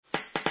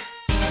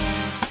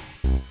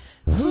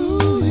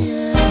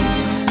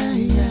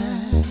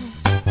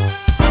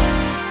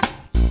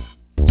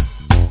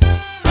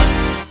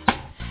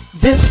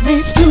This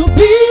needs to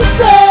be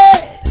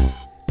said.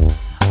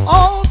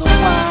 All the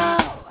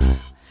while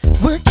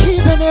we're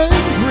keeping it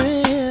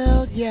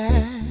real,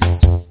 yeah.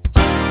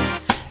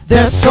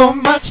 There's so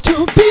much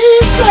to be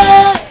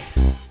said.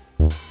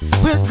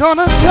 We're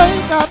gonna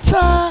take our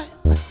time.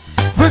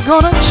 We're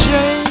gonna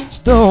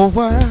change the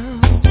world.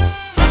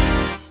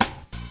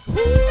 Ooh,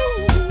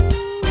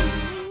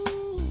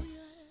 yeah.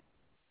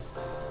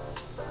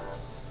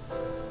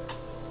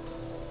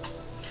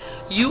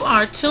 You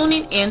are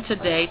tuning in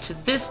today to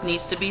This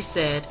Needs to Be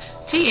Said,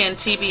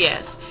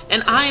 TNTBS,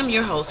 and I am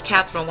your host,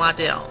 Catherine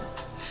Waddell.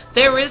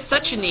 There is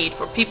such a need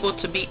for people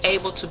to be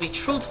able to be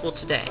truthful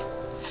today.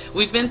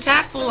 We've been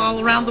tactful all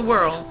around the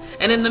world,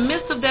 and in the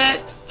midst of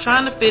that,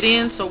 trying to fit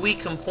in so we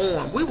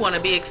conform. We want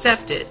to be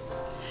accepted.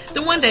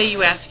 Then one day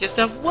you ask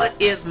yourself, what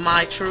is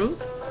my truth?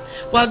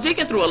 While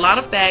digging through a lot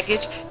of baggage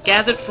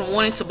gathered from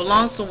wanting to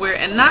belong somewhere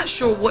and not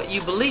sure what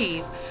you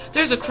believe,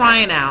 there's a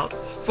crying out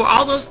for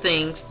all those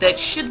things that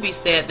should be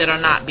said that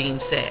are not being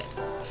said.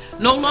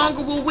 No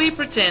longer will we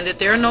pretend that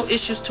there are no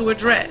issues to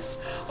address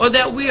or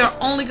that we are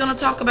only going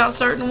to talk about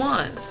certain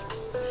ones.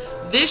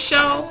 This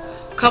show,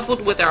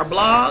 coupled with our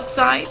blog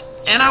site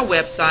and our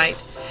website,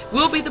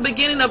 will be the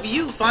beginning of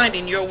you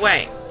finding your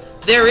way.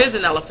 There is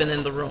an elephant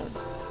in the room.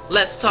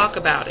 Let's talk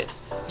about it.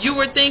 You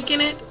were thinking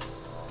it?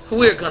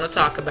 We're going to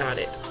talk about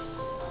it.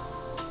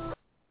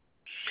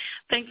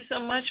 Thank you so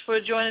much for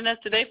joining us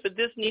today for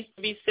This Needs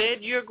to Be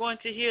Said. You're going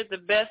to hear the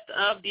best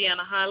of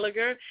Deanna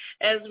Heiliger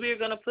as we're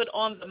going to put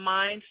on the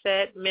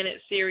Mindset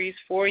Minute series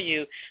for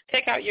you.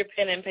 Take out your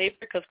pen and paper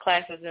because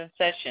class is in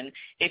session.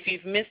 If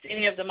you've missed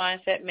any of the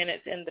Mindset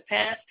Minutes in the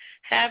past,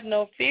 have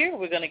no fear.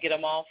 We're going to get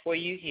them all for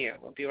you here.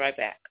 We'll be right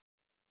back.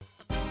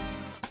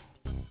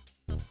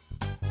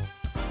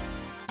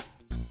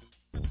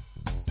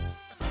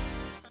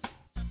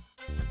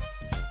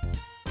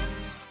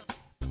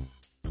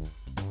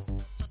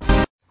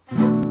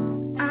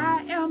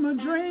 I'm a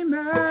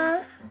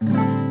dreamer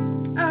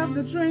of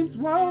the dreams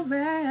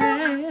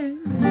woven,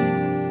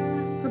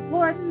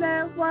 support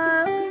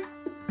network,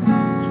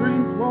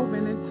 dreams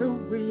woven into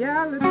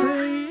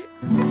reality,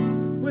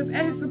 with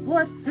a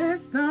support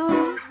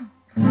system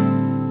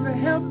to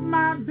help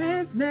my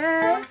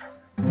business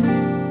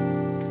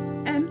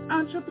and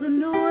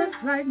entrepreneurs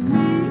like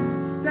me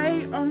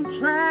stay on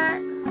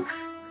track.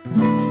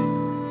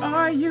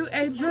 Are you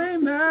a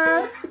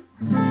dreamer?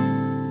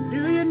 Do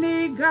you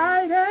need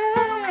guidance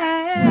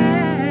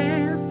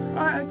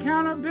or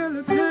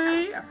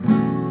accountability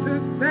to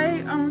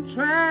stay on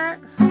track?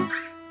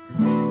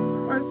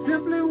 Or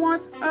simply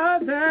want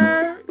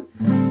others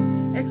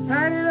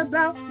excited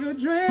about your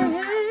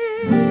dreams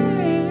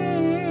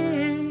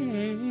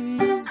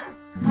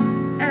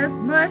as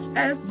much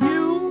as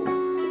you?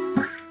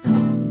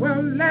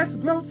 Well, let's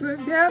grow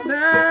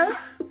together.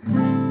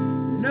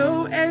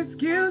 No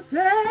excuses.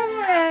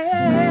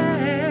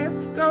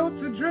 Go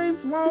to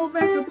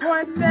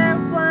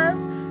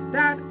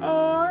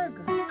DreamsWovenSupportNetwork.org.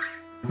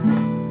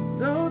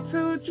 Go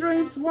to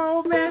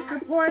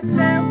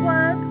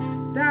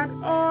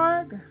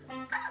DreamsWovenSupportNetwork.org.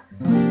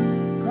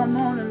 Come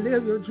on and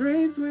live your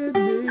dreams with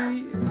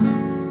me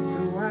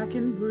so I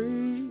can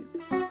breathe.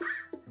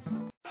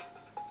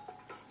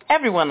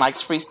 Everyone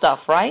likes free stuff,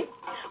 right?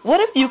 What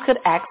if you could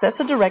access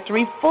a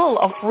directory full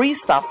of free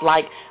stuff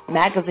like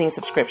magazine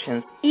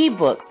subscriptions,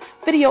 ebooks,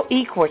 video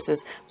e-courses,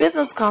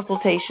 business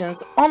consultations,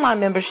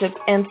 online memberships,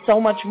 and so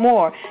much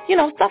more? You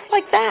know, stuff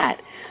like that.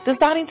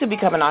 Deciding to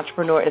become an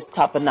entrepreneur is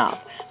tough enough,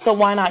 so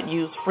why not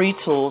use free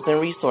tools and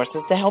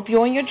resources to help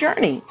you on your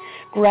journey?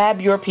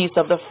 Grab your piece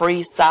of the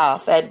free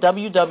stuff at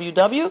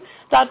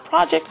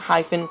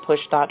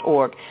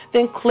www.project-push.org.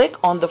 Then click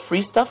on the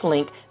free stuff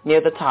link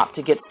near the top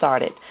to get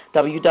started.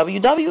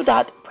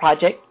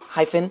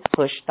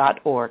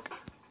 www.project-push.org.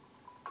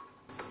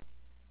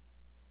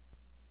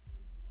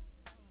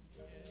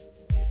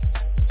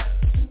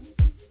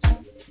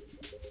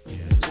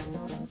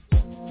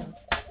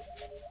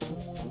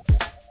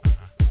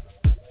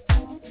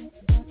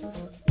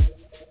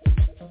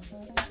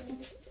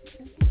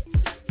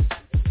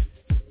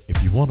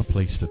 If you want a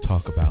place to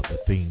talk about the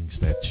things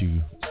that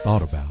you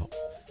thought about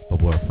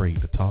but were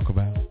afraid to talk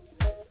about,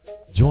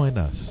 join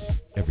us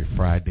every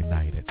Friday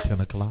night at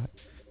 10 o'clock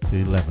to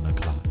 11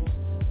 o'clock.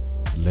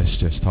 Let's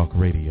Just Talk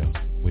Radio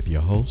with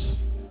your hosts,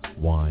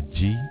 Juan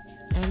G.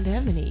 and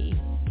Ebony.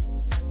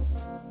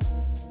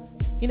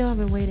 You know, I've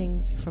been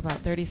waiting for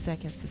about 30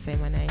 seconds to say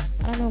my name.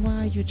 I don't know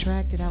why you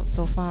dragged it out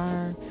so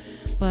far,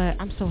 but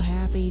I'm so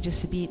happy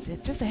just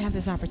to have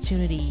this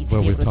opportunity to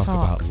be able to talk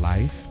about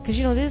life. Because,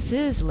 you know, this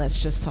is Let's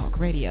Just Talk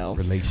Radio.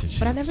 Relationships.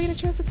 But I never get a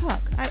chance to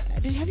talk.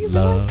 Have you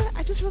Love. realized that?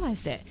 I just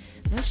realized that.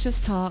 Let's just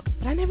talk,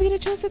 but I never get a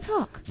chance to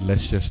talk.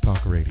 Let's Just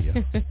Talk Radio.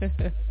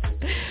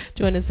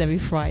 Join us every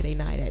Friday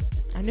night at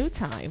our new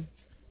time.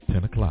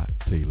 10 o'clock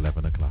to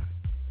 11 o'clock.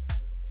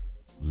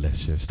 Let's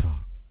Just Talk.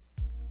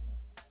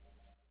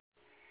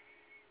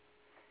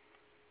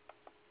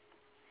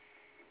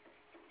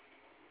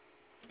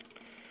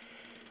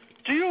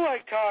 Do you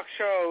like talk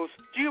shows?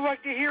 Do you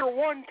like to hear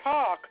one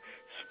talk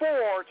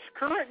sports,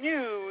 current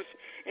news,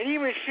 and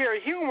even share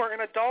humor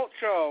and adult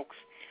jokes.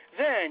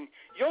 Then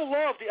you'll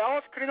love the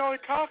Alex Cardinale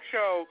Talk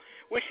Show,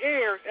 which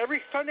airs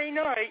every Sunday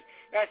night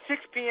at 6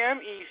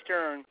 p.m.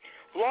 Eastern.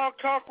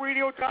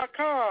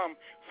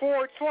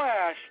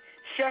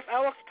 blogtalkradio.com/Chef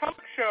Alex Talk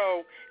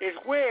Show is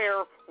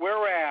where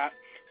we're at.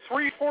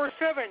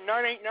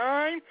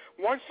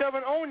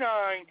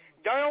 347-989-1709.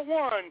 Dial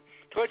 1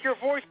 to let your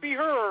voice be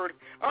heard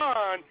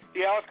on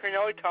the Alex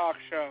Cardinale Talk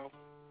Show.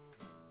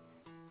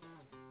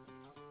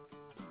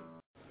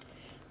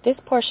 This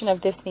portion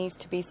of This Needs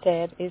to Be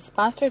Said is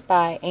sponsored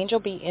by Angel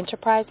Bee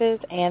Enterprises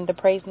and the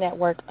Praise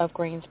Network of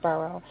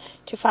Greensboro.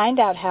 To find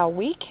out how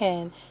we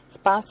can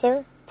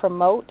sponsor,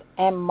 promote,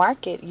 and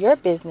market your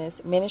business,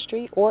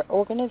 ministry, or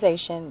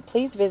organization,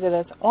 please visit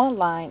us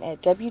online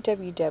at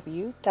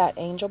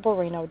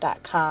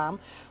www.angelborino.com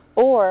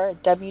or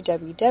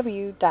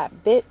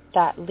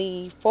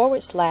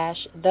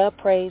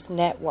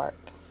www.bit.ly/thepraisenetwork.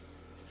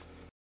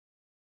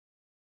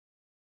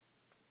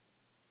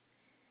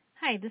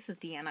 Hi, this is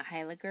Deanna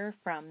Heiliger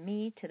from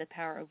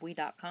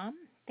me-to-the-power-of-we.com.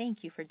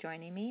 Thank you for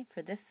joining me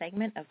for this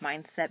segment of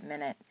Mindset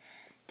Minute.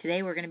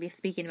 Today we're going to be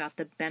speaking about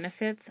the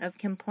benefits of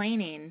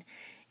complaining.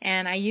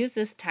 And I use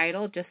this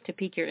title just to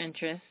pique your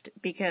interest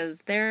because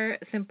there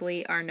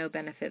simply are no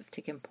benefits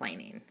to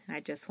complaining.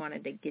 I just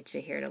wanted to get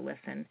you here to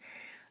listen.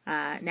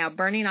 Now,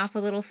 burning off a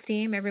little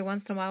steam every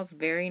once in a while is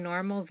very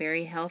normal,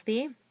 very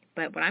healthy.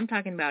 But what I'm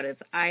talking about is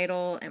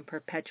idle and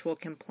perpetual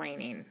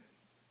complaining.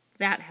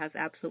 That has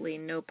absolutely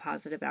no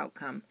positive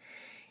outcome.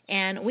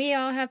 And we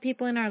all have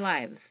people in our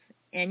lives,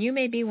 and you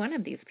may be one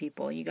of these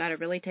people. You got to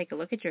really take a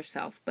look at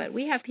yourself. But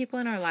we have people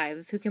in our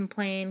lives who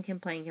complain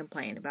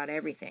about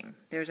everything.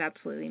 There's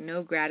absolutely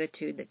no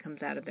gratitude that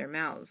comes out of their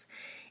mouths.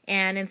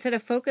 And instead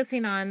of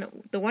focusing on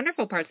the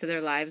wonderful parts of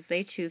their lives,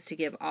 they choose to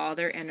give all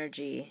their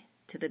energy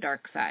to the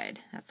dark side.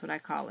 That's what I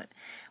call it.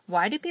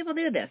 Why do people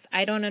do this?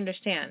 I don't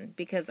understand,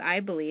 because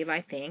I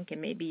think,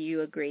 and maybe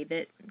you agree,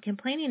 that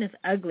complaining is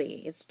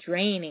ugly. It's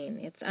draining.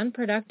 It's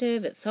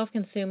unproductive. It's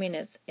self-consuming.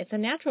 It's a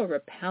natural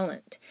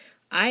repellent.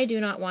 I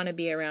do not want to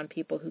be around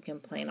people who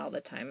complain all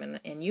the time,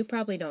 and you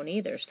probably don't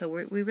either. So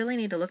we really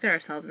need to look at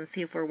ourselves and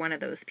see if we're one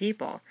of those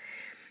people.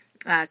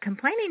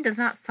 Complaining does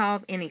not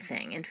solve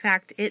anything. In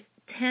fact, it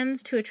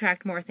tends to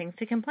attract more things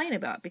to complain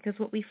about because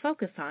what we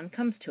focus on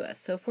comes to us.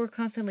 So if we're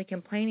constantly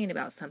complaining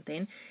about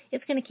something,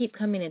 it's going to keep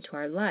coming into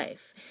our life.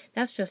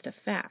 That's just a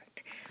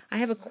fact. I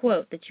have a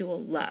quote that you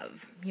will love.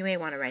 You may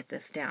want to write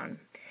this down.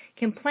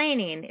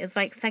 Complaining is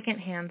like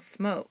secondhand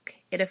smoke.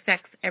 It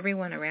affects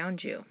everyone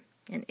around you.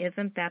 And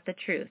isn't that the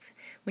truth?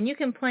 When you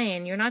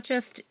complain, you're not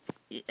just,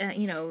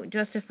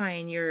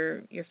 justifying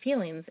your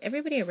feelings.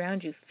 Everybody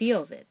around you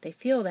feels it. They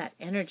feel that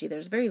energy.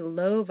 There's very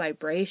low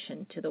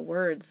vibration to the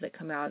words that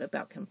come out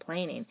about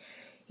complaining.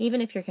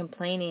 Even if you're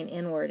complaining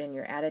inward in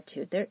your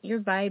attitude,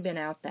 you're vibing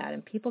out that,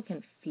 and people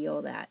can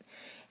feel that.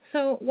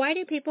 So why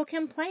do people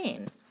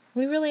complain?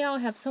 We really all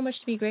have so much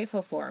to be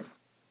grateful for.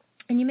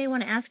 And you may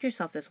want to ask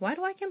yourself this, why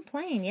do I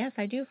complain? Yes,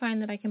 I do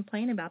find that I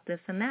complain about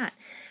this and that.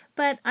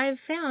 But I've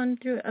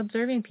found through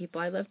observing people,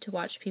 I love to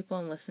watch people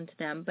and listen to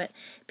them, but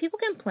people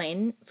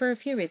complain for a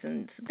few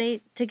reasons.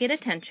 To get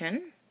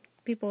attention,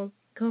 people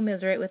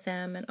commiserate with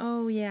them and,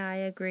 oh, yeah, I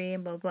agree,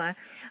 and blah, blah.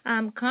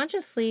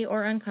 Consciously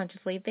or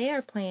unconsciously, they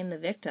are playing the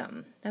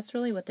victim. That's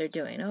really what they're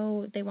doing.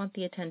 Oh, they want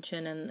the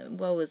attention and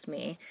woe is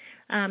me.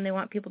 They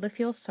want people to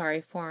feel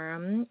sorry for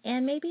them,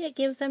 and maybe it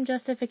gives them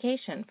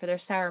justification for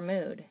their sour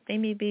mood. They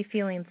may be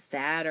feeling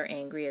sad or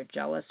angry or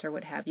jealous or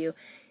what have you,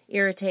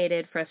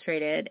 irritated,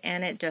 frustrated,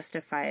 and it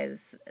justifies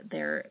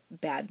their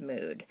bad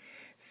mood.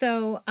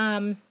 So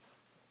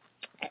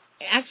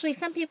actually,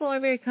 some people are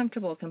very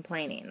comfortable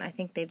complaining. I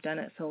think they've done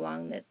it so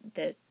long that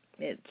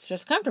it's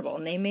just comfortable,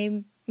 and they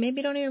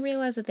maybe don't even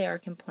realize that they are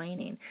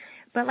complaining.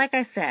 But like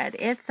I said,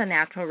 it's a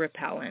natural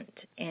repellent,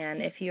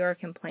 and if you are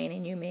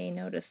complaining, you may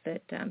notice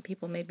that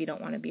people maybe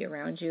don't want to be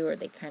around you, or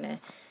they kind of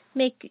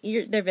make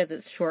their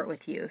visits short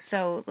with you.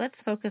 So let's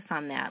focus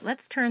on that.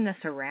 Let's turn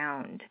this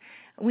around.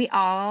 We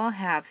all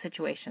have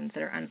situations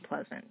that are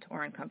unpleasant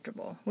or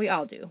uncomfortable. We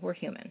all do. We're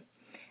human.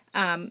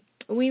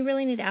 We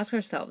really need to ask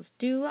ourselves,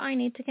 do I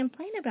need to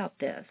complain about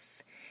this?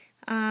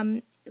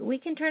 We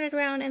can turn it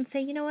around and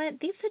say, you know what,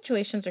 these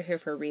situations are here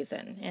for a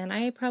reason, and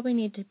I probably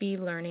need to be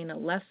learning a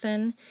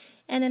lesson.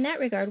 And in that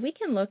regard, we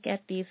can look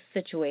at these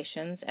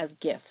situations as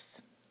gifts.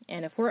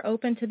 And if we're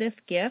open to this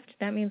gift,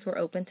 that means we're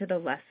open to the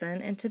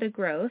lesson and to the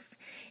growth,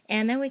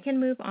 and then we can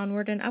move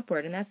onward and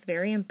upward, and that's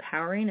very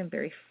empowering and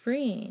very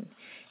freeing.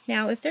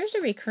 Now, if there's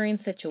a recurring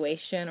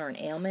situation or an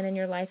ailment in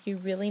your life, you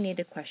really need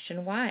to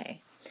question why.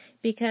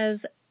 Because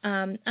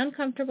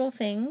uncomfortable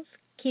things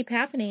keep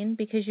happening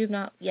because you've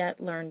not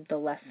yet learned the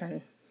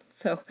lesson.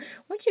 So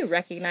once you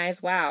recognize,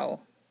 wow,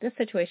 this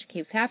situation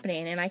keeps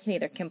happening, and I can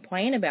either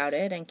complain about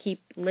it and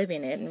keep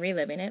living it and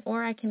reliving it,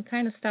 or I can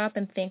kind of stop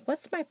and think,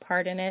 what's my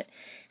part in it?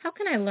 How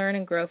can I learn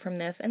and grow from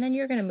this? And then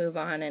you're going to move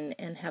on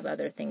and have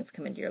other things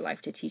come into your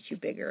life to teach you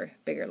bigger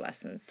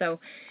lessons. So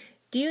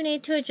do you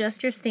need to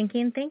adjust your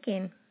thinking?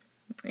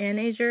 And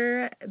is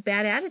your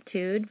bad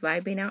attitude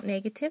vibing out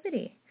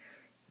negativity?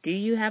 Do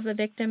you have a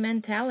victim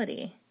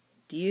mentality?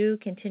 Do you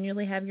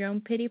continually have your own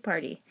pity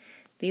party?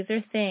 These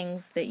are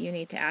things that you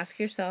need to ask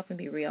yourself and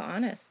be real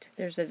honest.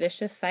 There's a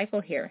vicious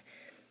cycle here.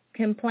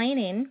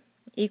 Complaining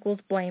equals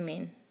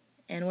blaming.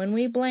 And when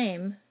we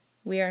blame,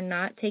 we are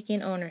not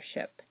taking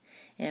ownership.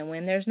 And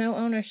when there's no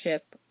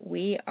ownership,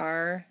 we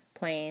are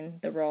playing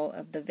the role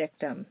of the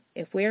victim.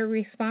 If we are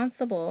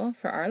responsible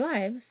for our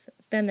lives,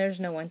 then there's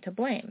no one to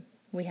blame.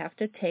 We have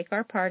to take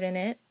our part in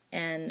it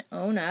and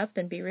own up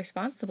and be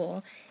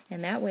responsible,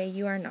 and that way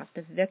you are not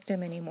the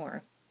victim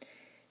anymore.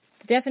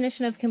 The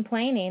definition of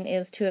complaining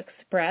is to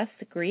express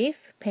grief,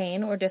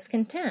 pain, or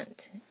discontent.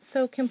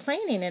 So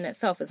complaining in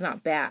itself is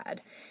not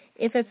bad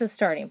if it's a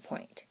starting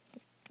point.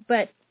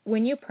 But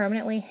when you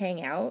permanently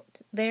hang out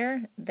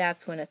there, that's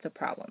when it's a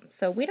problem.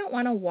 So we don't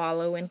want to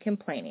wallow in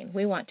complaining.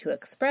 We want to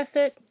express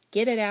it,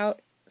 get it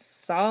out,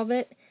 solve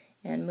it,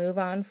 and move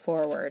on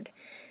forward.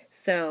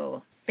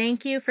 So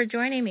thank you for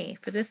joining me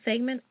for this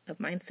segment of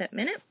Mindset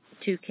Minute.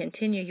 To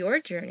continue your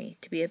journey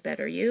to be a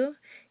better you,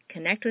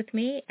 connect with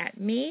me at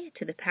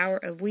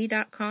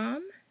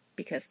me-to-the-power-of-we.com,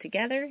 because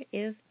together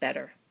is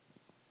better.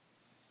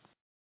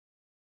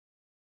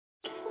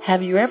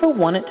 Have you ever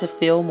wanted to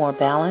feel more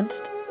balanced?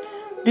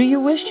 Do you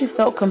wish you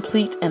felt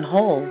complete and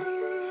whole?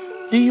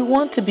 Do you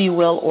want to be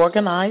well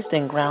organized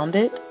and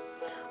grounded?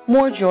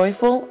 More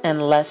joyful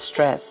and less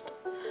stressed?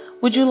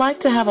 Would you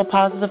like to have a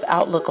positive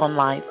outlook on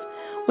life,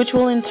 which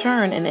will in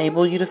turn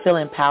enable you to feel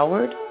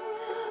empowered?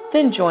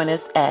 Then join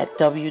us at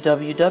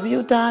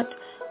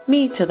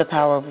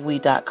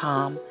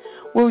www.me-to-the-power-of-we.com,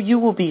 where you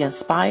will be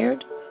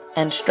inspired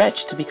and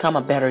stretched to become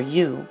a better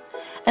you,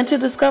 and to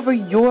discover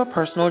your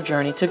personal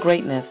journey to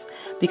greatness,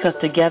 because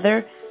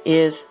together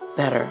is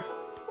better.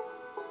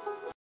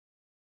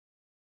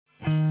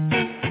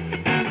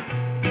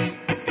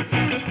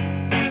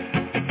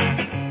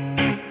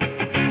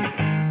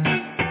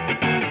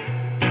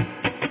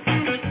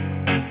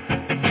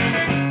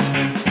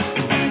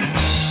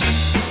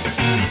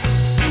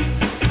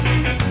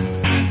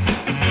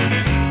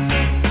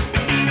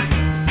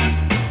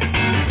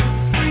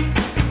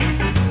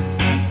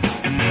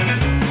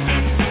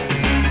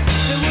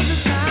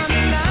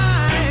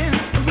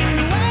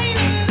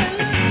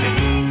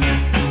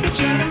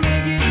 Try to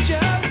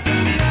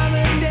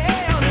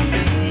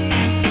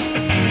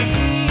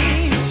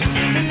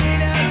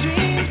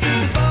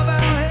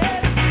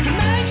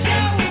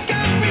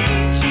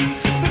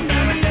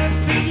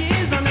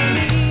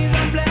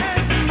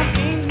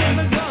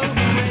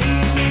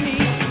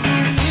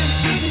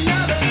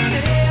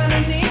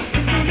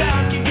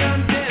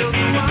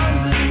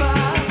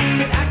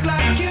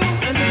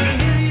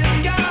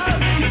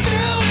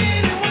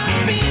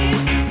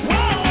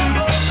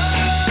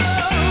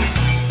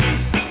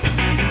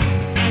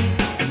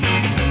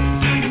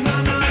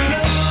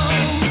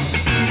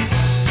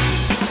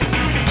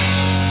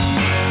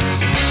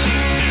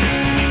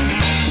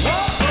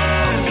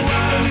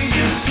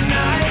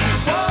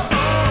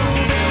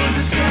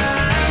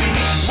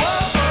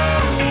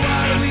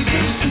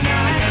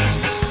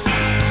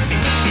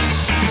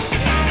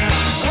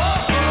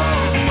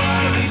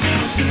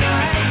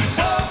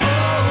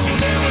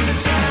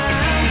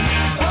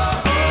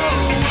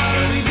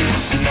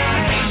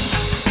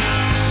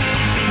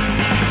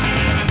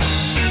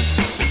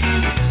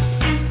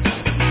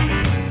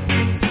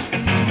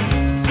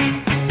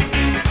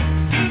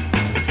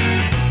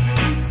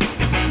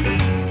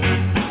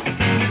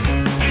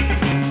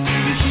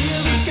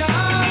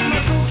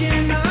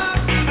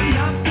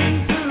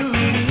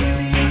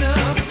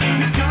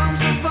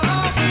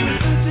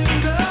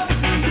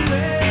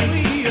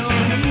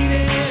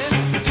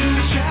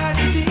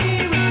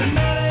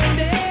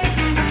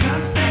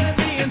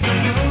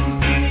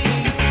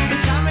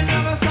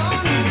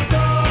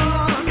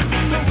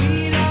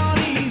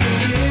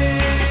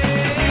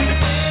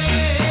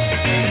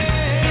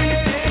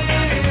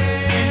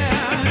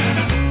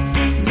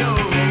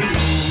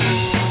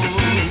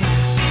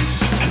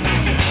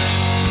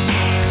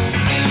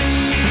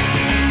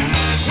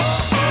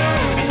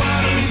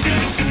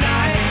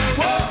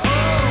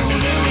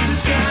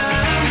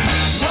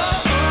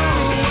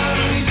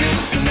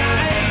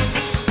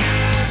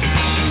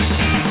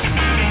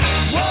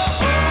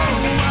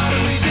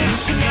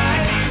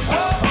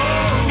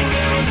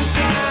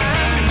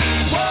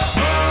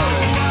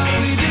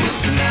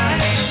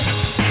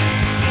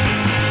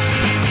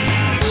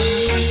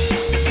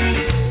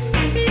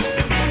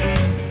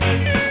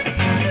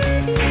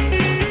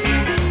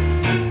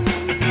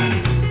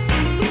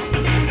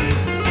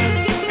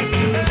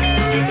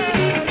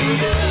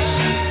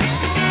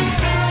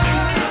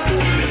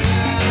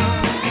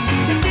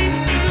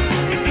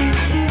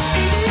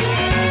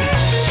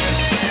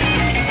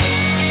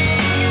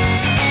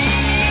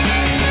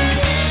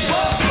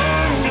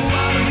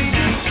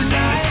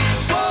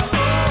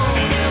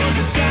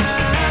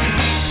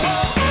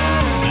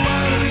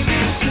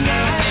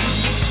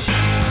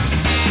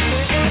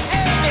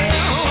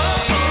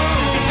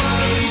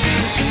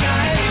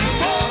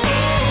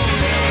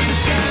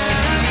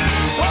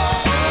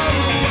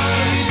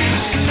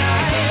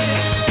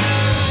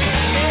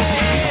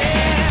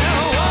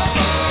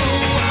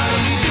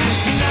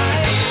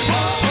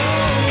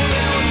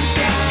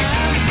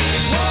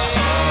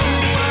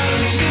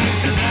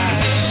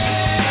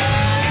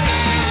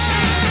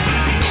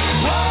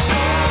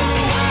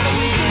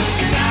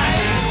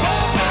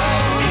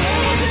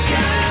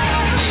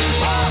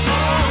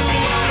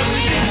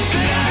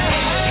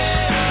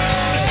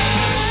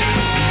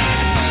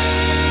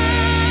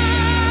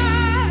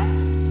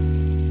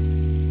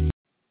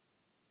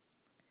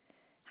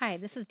Hi,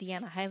 this is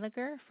Deanna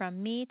Heiliger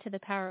from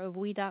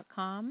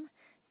me-to-the-power-of-we.com.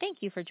 Thank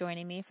you for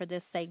joining me for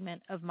this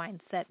segment of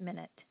Mindset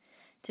Minute.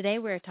 Today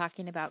we're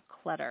talking about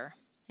clutter,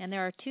 and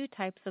there are two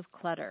types of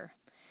clutter.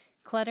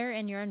 Clutter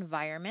in your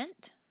environment,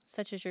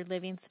 such as your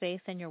living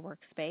space and your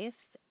workspace,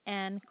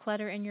 and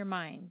clutter in your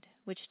mind,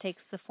 which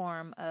takes the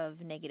form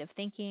of negative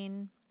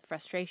thinking,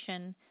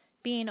 frustration,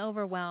 being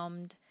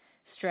overwhelmed,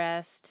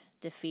 stressed,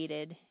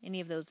 defeated,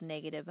 any of those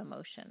negative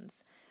emotions.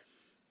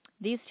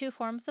 These two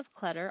forms of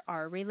clutter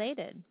are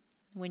related.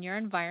 When your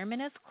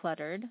environment is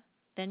cluttered,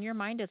 then your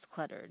mind is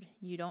cluttered.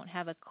 You don't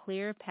have a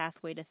clear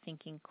pathway to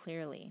thinking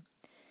clearly.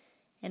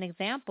 An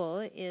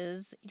example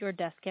is your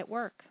desk at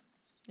work.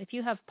 If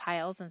you have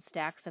piles and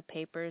stacks of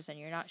papers and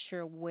you're not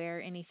sure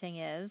where anything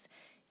is,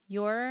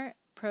 your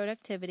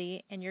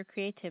productivity and your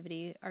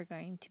creativity are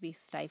going to be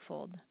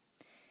stifled.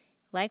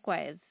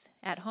 Likewise,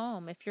 at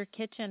home, if your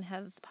kitchen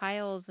has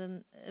piles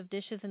of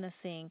dishes in the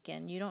sink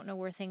and you don't know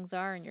where things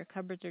are and your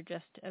cupboards are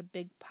just a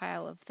big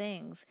pile of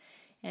things,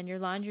 and your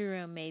laundry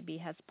room maybe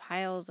has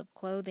piles of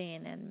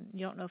clothing and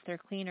you don't know if they're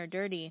clean or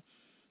dirty,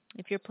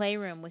 if your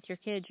playroom with your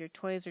kids, your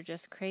toys are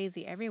just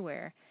crazy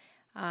everywhere,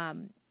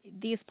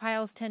 these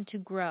piles tend to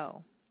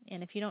grow.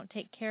 And if you don't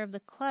take care of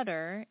the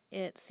clutter,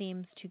 it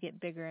seems to get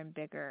bigger and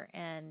bigger,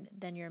 and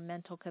then your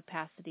mental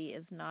capacity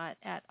is not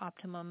at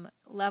optimum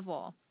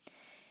level.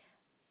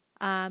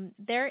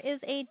 There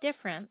is a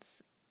difference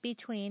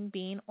between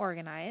being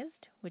organized,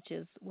 which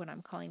is what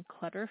I'm calling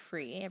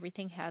clutter-free.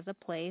 Everything has a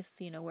place,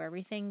 where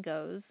everything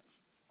goes,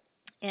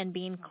 and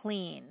being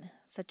clean,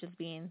 such as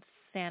being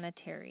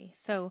sanitary.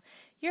 So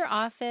your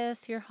office,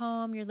 your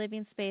home, your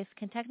living space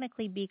can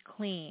technically be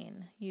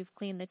clean. You've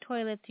cleaned the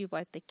toilets, you've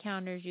wiped the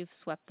counters, you've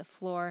swept the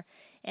floor,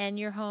 and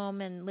your home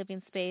and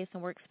living space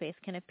and workspace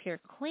can appear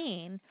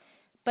clean,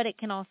 but it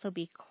can also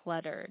be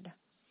cluttered.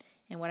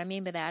 And what I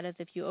mean by that is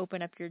if you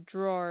open up your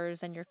drawers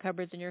and your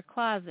cupboards and your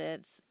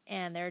closets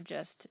and they're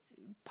just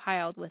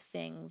piled with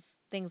things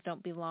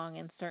don't belong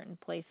in certain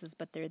places,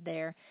 but they're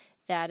there,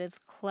 that is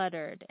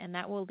cluttered, and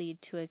that will lead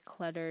to a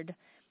cluttered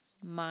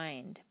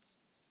mind.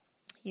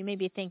 You may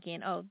be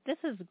thinking, oh, this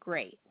is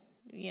great.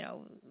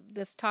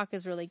 This talk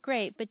is really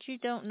great, but you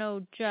don't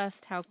know just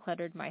how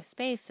cluttered my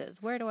space is.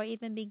 Where do I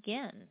even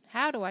begin?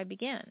 How do I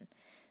begin?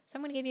 So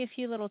I'm going to give you a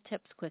few little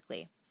tips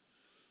quickly.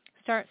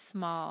 Start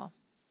small.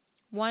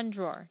 One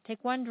drawer.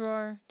 Take one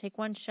drawer, take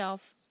one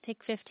shelf, take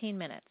 15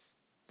 minutes.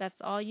 That's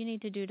all you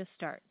need to do to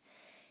start.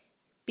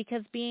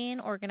 Because being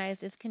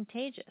organized is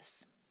contagious.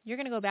 You're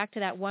going to go back to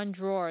that one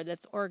drawer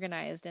that's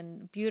organized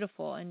and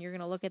beautiful, and you're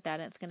going to look at that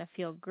and it's going to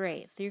feel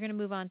great. So you're going to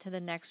move on to the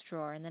next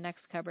drawer and the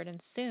next cupboard,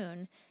 and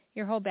soon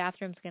your whole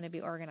bathroom's going to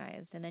be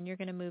organized, and then you're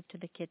going to move to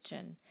the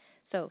kitchen.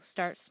 So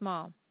start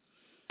small.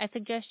 I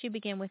suggest you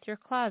begin with your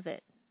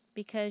closet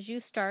because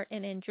you start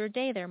and end your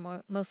day there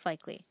most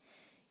likely.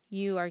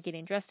 You are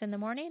getting dressed in the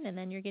morning, and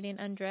then you're getting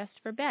undressed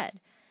for bed.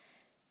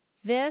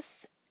 This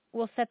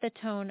will set the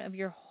tone of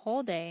your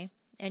whole day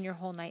and your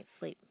whole night's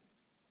sleep.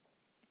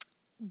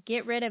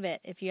 Get rid of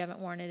it if you haven't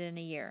worn it in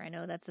a year. I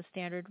know that's a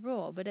standard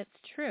rule, but it's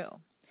true.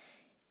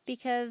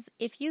 Because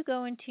if you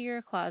go into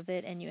your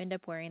closet and you end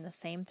up wearing the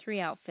same 3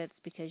 outfits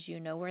because you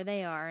know where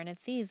they are and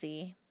it's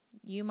easy,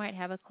 you might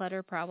have a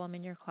clutter problem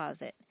in your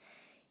closet.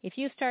 If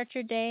you start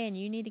your day and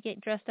you need to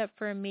get dressed up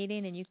for a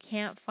meeting and you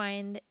can't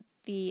find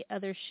the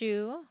other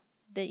shoe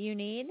that you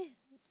need,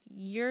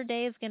 your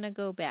day is going to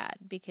go bad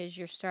because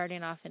you're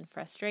starting off in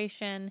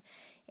frustration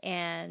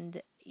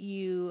and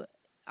you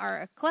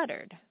are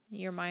cluttered.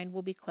 Your mind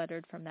will be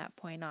cluttered from that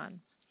point on.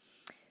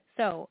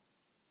 So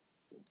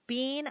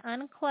being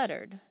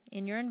uncluttered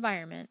in your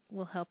environment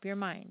will help your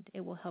mind.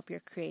 It will help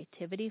your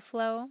creativity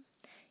flow.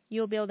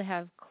 You'll be able to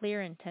have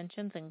clear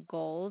intentions and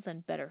goals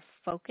and better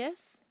focus.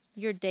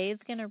 Your day is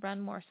going to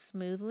run more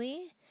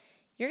smoothly.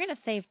 You're going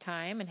to save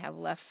time and have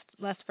less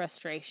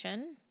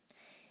frustration.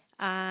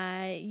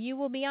 You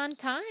will be on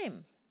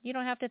time. You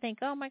don't have to think,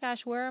 oh my gosh,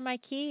 where are my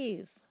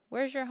keys?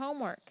 Where's your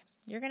homework?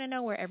 You're going to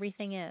know where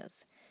everything is.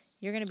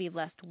 You're going to be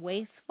less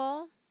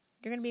wasteful.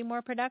 You're going to be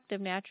more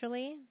productive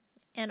naturally.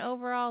 And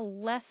overall,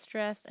 less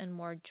stress and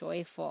more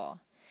joyful.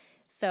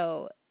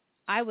 So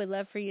I would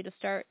love for you to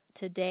start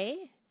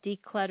today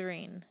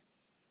decluttering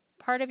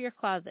part of your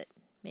closet.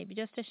 Maybe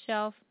just a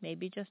shelf,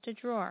 maybe just a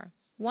drawer.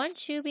 Once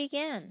you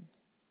begin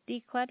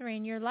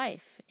decluttering your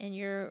life and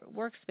your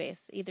workspace,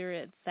 either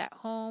it's at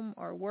home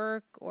or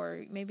work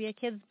or maybe a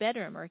kid's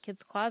bedroom or a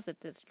kid's closet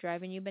that's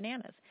driving you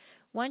bananas.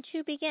 Once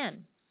you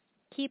begin,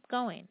 keep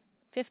going.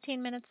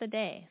 15 minutes a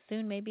day.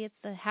 Soon maybe it's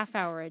a half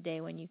hour a day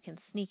when you can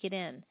sneak it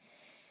in.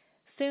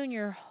 Soon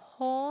your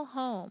whole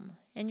home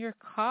and your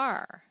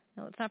car,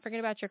 let's not forget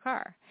about your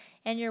car,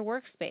 and your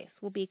workspace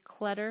will be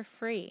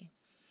clutter-free.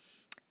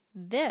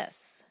 This,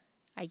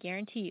 I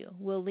guarantee you,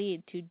 will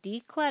lead to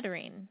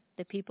decluttering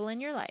the people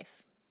in your life.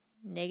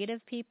 Negative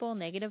people,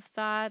 negative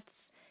thoughts,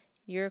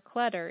 your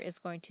clutter is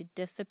going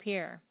to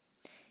disappear.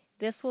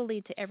 This will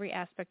lead to every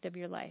aspect of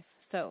your life.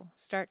 So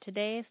start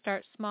today,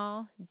 start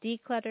small,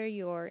 declutter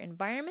your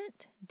environment,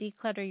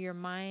 declutter your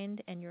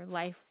mind, and your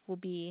life will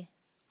be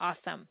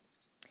awesome.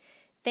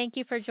 Thank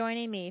you for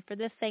joining me for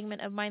this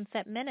segment of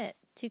Mindset Minute.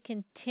 To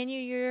continue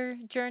your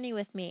journey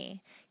with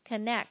me,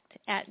 connect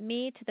at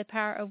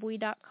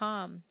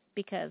me-to-the-power-of-we.com,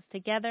 because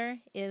together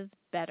is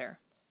better.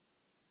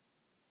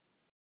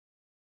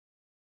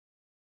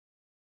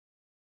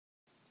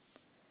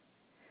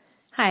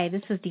 Hi,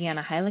 this is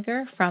Deanna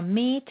Heiliger from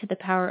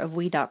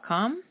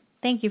me-to-the-power-of-we.com.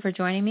 Thank you for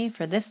joining me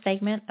for this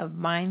segment of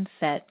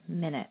Mindset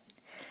Minute.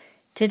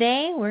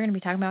 Today, we're going to be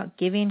talking about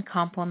giving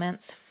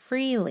compliments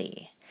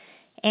freely.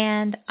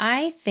 And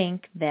I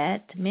think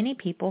that many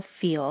people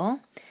feel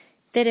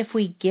that if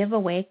we give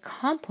away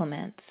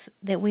compliments,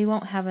 that we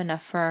won't have enough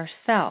for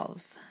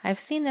ourselves. I've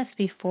seen this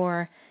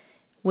before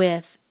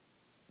with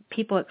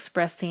people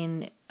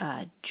expressing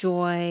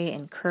joy,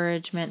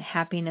 encouragement,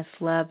 happiness,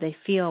 love. They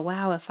feel,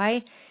 wow, if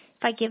I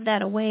give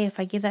that away, if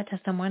I give that to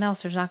someone else,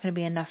 there's not going to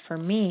be enough for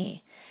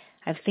me.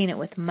 I've seen it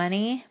with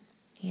money.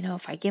 You know,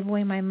 if I give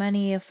away my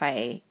money, if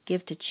I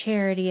give to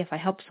charity, if I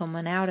help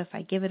someone out, if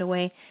I give it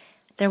away,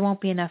 there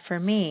won't be enough for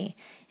me.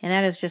 And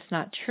that is just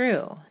not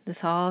true. This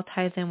all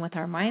ties in with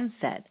our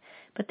mindset.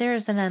 But there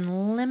is an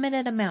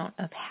unlimited amount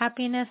of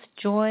happiness,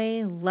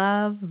 joy,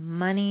 love,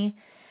 money,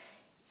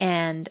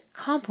 and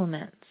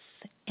compliments.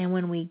 And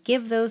when we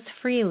give those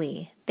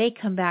freely, they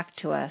come back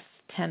to us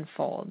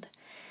tenfold.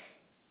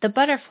 The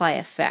butterfly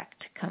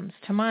effect comes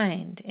to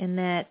mind in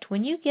that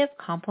when you give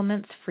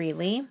compliments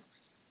freely,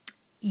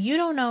 you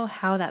don't know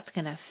how that's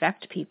going to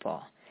affect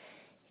people.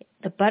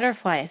 The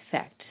butterfly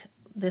effect,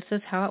 this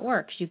is how it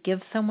works. You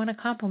give someone a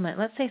compliment.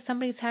 Let's say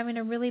somebody's having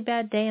a really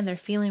bad day and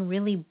they're feeling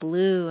really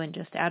blue and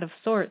just out of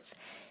sorts,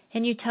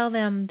 and you tell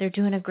them they're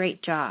doing a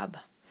great job,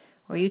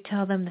 or you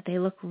tell them that they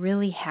look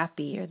really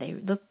happy, or they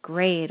look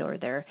great, or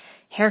their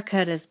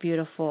haircut is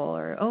beautiful,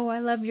 or, oh, I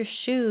love your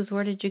shoes,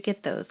 where did you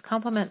get those?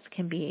 Compliments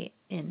can be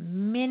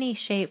in many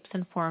shapes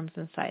and forms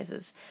and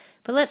sizes.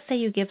 But let's say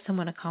you give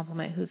someone a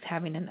compliment who's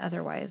having an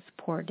otherwise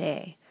poor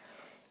day.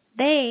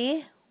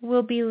 They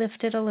will be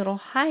lifted a little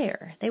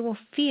higher. They will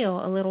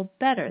feel a little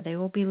better. They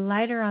will be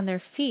lighter on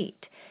their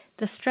feet.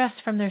 The stress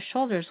from their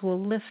shoulders will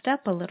lift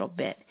up a little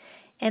bit.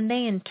 And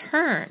they in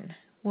turn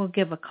will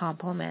give a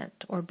compliment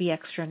or be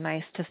extra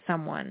nice to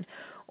someone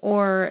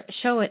or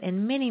show it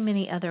in many,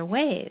 many other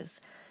ways.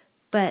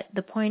 But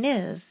the point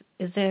is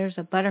there's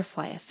a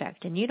butterfly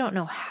effect, and you don't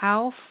know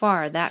how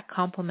far that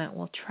compliment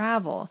will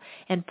travel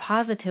and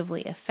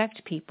positively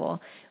affect people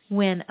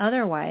when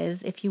otherwise,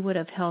 if you would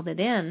have held it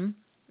in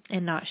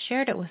and not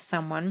shared it with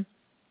someone,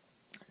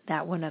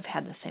 that wouldn't have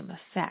had the same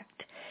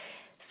effect.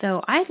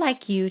 So I'd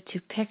like you to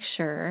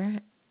picture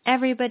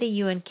everybody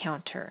you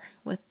encounter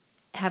with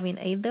having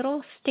a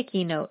little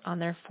sticky note on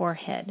their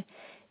forehead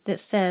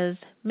that says,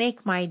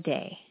 "Make my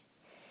day."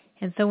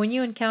 And so when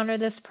you encounter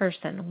this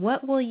person,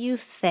 what will you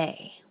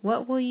say?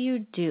 What will you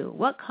do?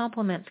 What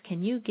compliments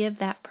can you give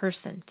that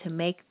person to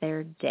make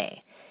their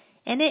day?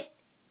 And it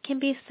can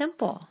be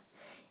simple.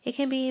 It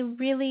can be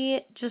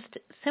really just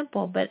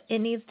simple, but it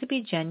needs to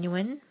be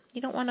genuine.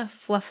 You don't want to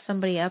fluff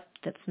somebody up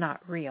that's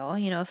not real.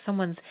 You know, if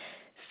someone's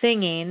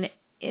singing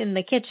in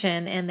the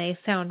kitchen and they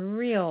sound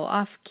real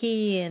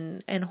off-key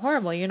and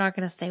horrible, you're not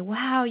going to say,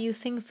 wow, you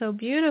sing so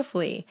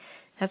beautifully.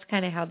 That's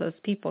kind of how those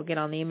people get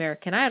on the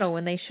American Idol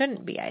when they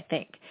shouldn't be, I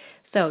think.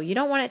 So you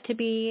don't want it to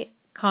be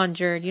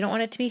conjured. You don't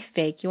want it to be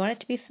fake. You want it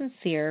to be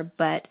sincere.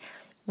 But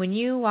when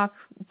you walk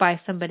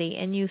by somebody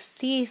and you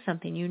see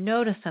something, you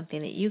notice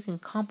something that you can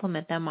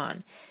compliment them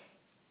on,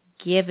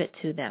 give it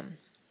to them.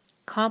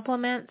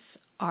 Compliments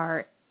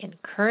are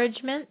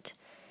encouragement.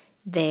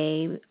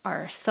 They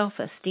are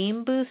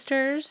self-esteem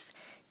boosters.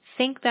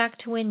 Think back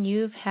to when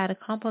you've had a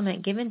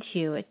compliment given to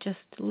you. It just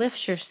lifts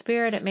your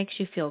spirit. It makes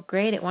you feel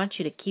great. It wants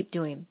you to keep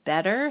doing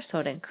better, so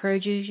it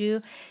encourages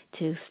you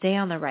to stay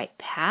on the right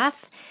path.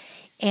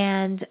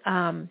 And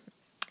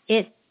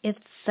it's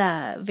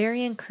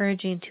very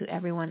encouraging to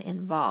everyone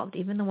involved,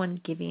 even the one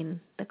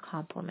giving the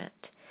compliment.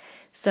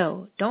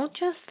 So don't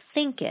just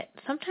think it.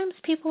 Sometimes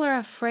people are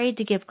afraid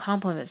to give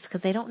compliments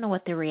because they don't know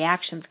what their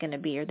reaction's going to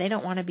be, or they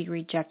don't want to be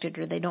rejected,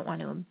 or they don't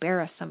want to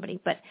embarrass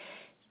somebody. But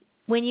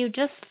when you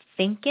just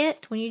think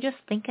it, when you just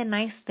think a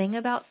nice thing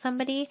about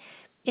somebody,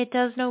 it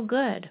does no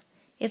good.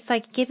 It's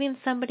like giving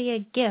somebody a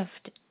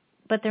gift,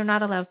 but they're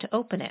not allowed to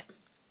open it.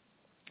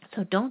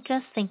 So don't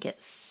just think it,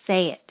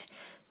 say it.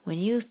 When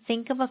you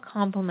think of a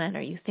compliment,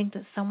 or you think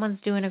that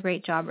someone's doing a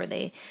great job, or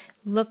they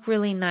look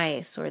really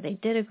nice, or they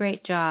did a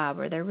great job,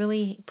 or they're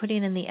really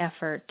putting in the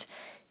effort,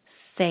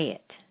 say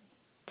it.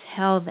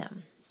 Tell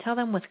them. Tell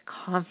them with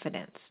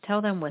confidence.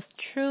 Tell them with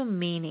true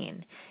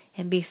meaning,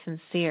 and be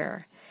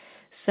sincere.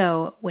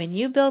 So when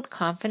you build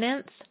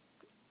confidence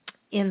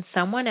in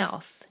someone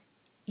else,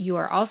 you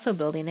are also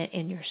building it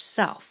in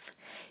yourself.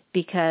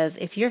 Because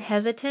if you're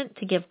hesitant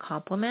to give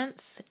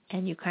compliments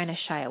and you kind of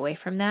shy away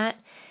from that,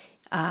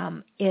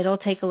 it'll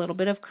take a little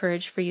bit of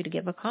courage for you to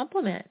give a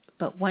compliment.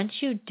 But once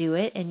you do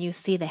it and you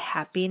see the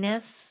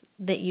happiness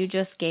that you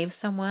just gave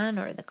someone,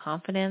 or the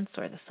confidence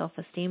or the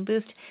self-esteem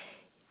boost,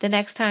 The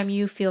next time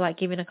you feel like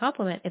giving a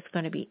compliment, it's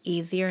going to be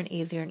easier and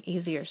easier and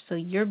easier. So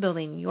you're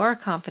building your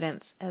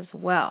confidence as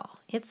well.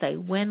 It's a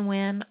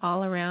win-win,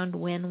 all-around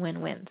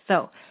win-win-win.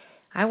 So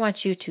I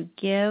want you to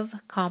give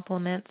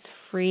compliments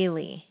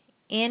freely.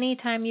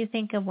 Anytime you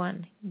think of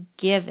one,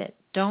 give it.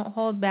 Don't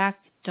hold back.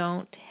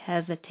 Don't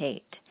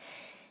hesitate.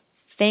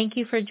 Thank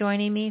you for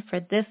joining me for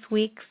this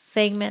week's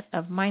segment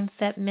of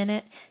Mindset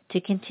Minute.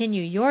 To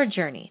continue your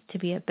journey to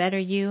be a better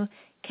you,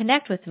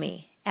 connect with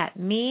me at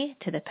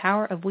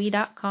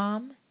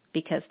me-to-the-power-of-we.com,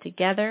 because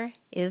together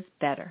is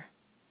better.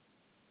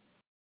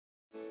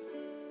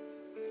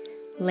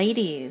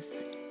 Ladies,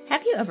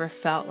 have you ever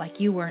felt like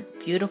you weren't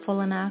beautiful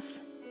enough?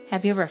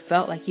 Have you ever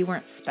felt like you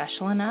weren't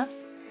special enough?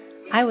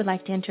 I would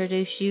like to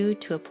introduce you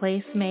to a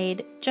place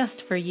made just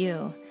for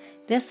you.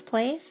 This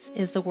place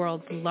is the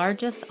world's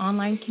largest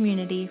online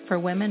community for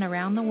women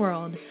around the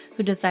world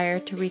who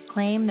desire to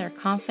reclaim their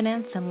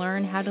confidence and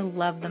learn how to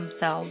love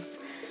themselves.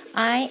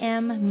 I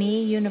Am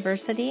Me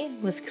University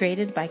was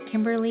created by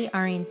Kimberly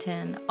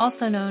Arrington,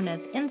 also known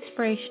as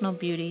Inspirational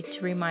Beauty,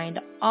 to remind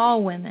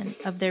all women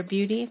of their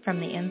beauty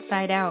from the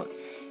inside out,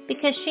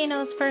 because she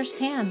knows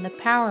firsthand the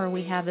power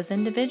we have as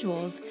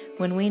individuals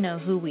when we know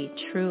who we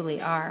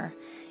truly are.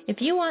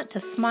 If you want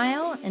to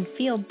smile and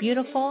feel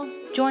beautiful,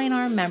 join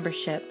our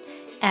membership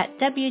at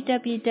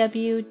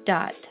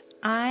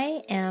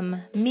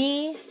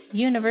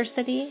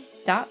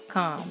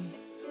www.iammeuniversity.com.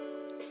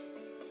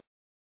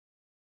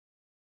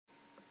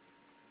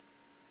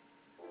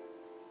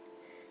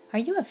 Are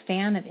you a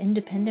fan of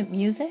independent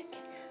music?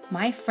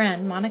 My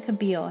friend Monica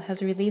Beal has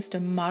released a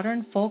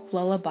modern folk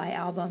lullaby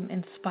album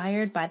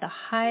inspired by the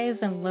highs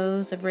and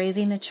lows of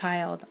raising a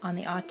child on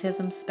the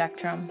autism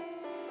spectrum.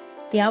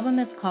 The album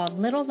is called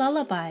Little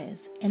Lullabies,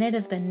 and it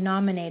has been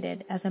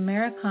nominated as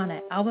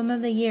Americana Album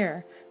of the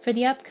Year for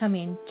the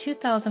upcoming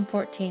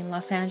 2014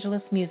 Los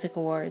Angeles Music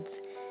Awards.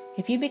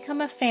 If you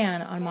become a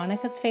fan on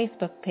Monica's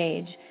Facebook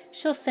page,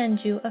 she'll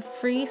send you a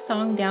free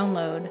song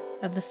download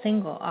of the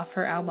single off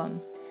her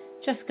album.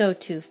 Just go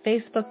to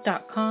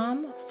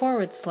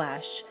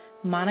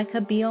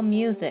facebook.com/Monica Beal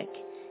Music,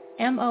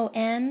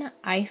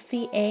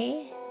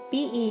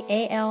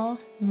 MONICABEAL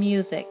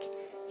Music.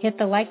 Hit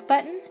the like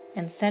button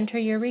and send her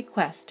your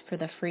request for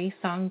the free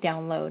song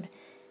download.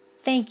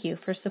 Thank you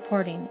for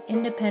supporting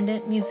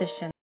independent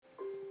musicians.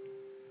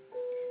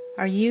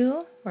 Are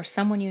you or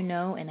someone you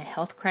know in a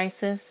health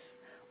crisis,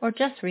 or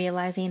just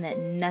realizing that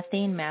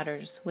nothing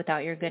matters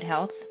without your good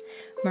health?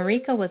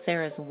 Marika was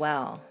there as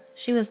well.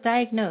 She was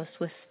diagnosed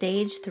with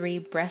stage 3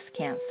 breast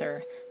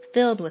cancer,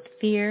 filled with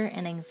fear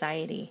and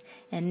anxiety,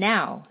 and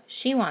now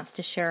she wants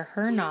to share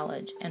her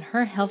knowledge and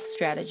her health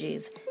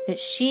strategies that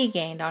she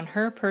gained on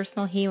her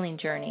personal healing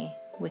journey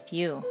with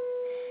you.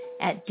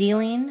 At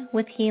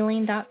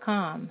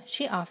dealingwithhealing.com,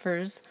 she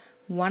offers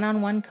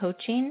one-on-one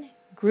coaching,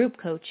 group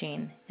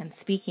coaching, and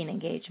speaking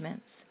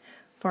engagements.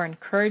 For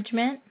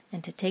encouragement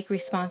and to take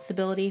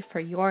responsibility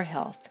for your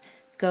health,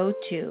 go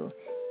to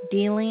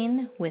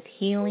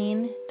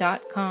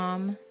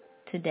dealingwithhealing.com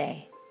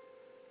today.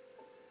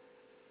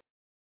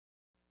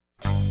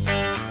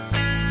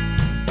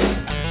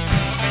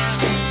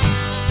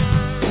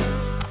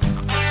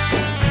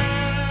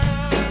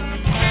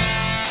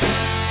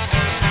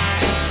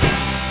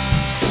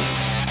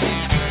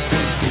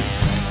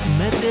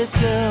 Met this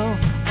girl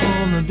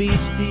on the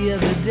beach the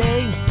other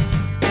day.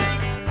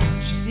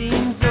 She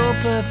seemed so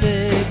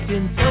perfect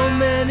in so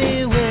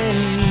many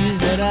ways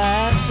that I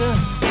asked her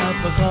out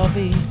for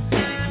coffee,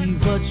 see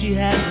what she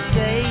had to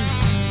say.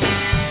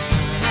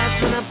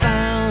 That's when I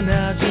found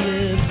out she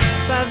lived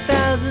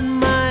 5,000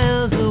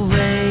 miles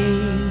away.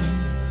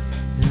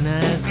 And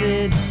I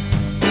said,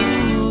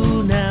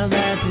 ooh, now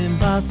that's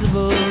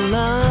impossible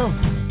love.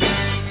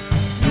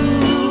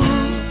 Ooh,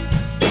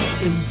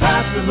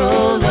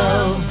 impossible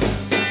love.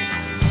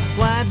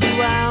 Why do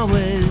I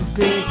always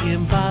pick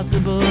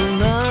impossible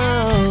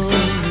love?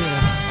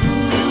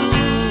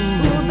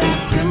 Ooh,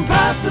 that's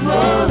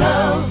impossible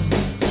love.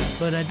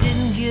 But I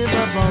didn't give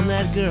up on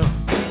that girl.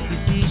 You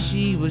see,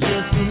 she was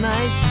just so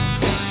nice.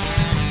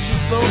 She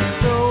spoke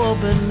so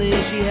openly,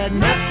 she had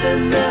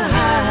nothing to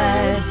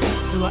hide.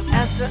 So I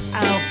asked her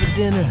out for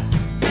dinner,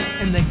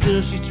 and that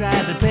girl she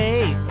tried to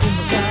pay. Oh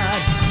my God,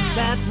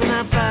 that's when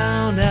I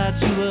found out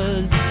she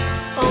was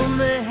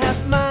only half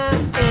my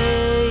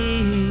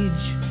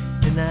age.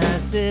 And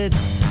I said,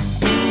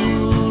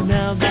 ooh,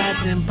 now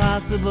that's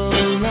impossible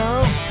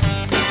love.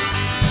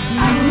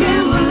 I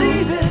can't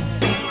believe it.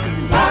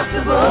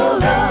 Impossible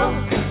love.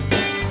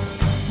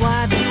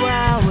 Why do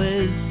I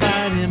always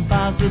find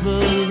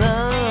impossible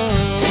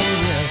love?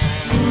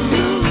 Yeah.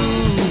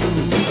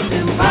 Ooh,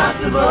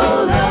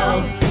 impossible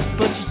love.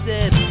 But she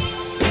said,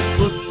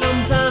 well,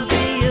 sometimes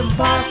the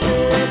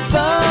impossible is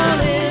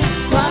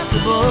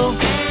possible.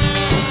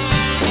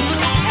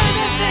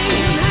 Anything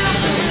can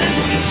happen.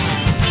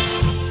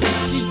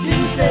 She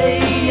didn't say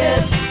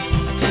yes,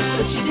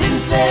 but she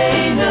didn't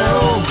say no.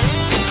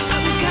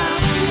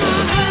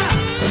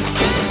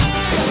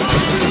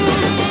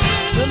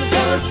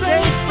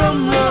 Straight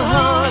from the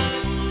heart,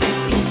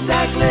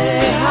 exactly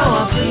how I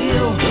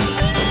feel.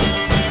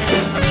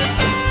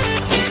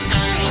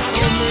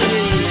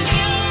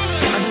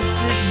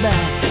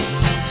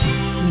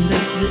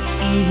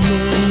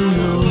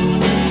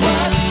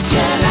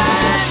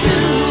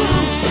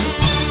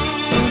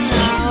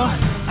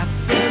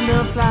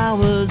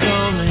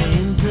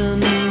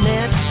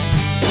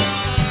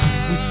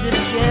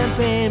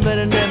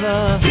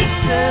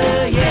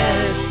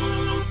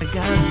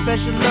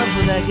 special love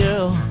for that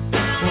girl,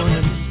 one I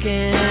just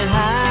can't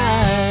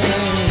hide.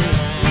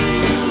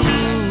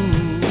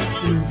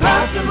 Ooh,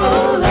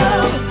 impossible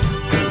love,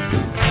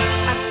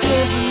 I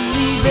can't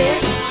believe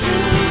it.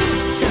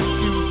 Just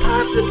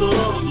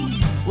impossible.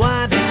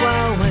 Why do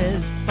I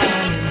always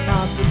find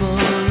impossible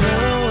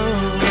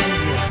love?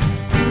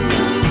 Ooh,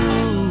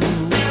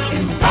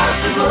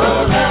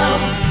 impossible love.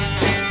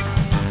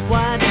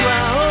 Why do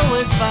I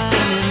always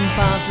find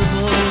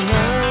impossible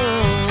love?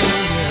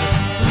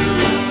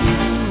 Ooh,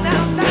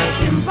 sounds like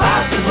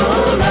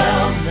impossible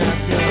love. Now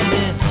tell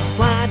me,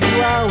 why do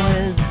I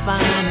always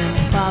find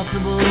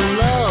impossible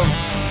love?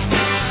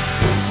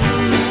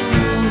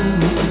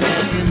 Ooh,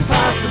 that's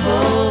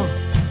impossible,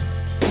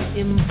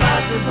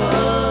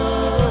 impossible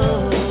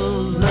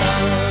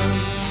love.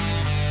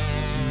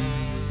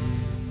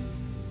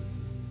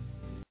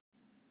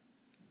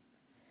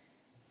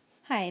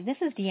 Hi, this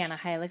is Deanna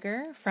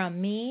Heiliger from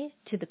me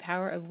to the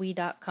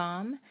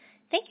powerofwe.com.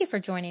 Thank you for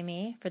joining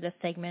me for this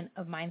segment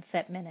of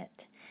Mindset Minute.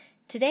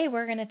 Today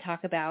we're going to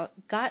talk about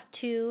got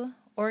to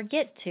or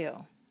get to.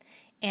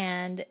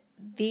 And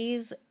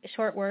these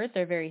short words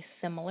are very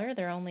similar.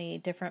 They're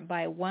only different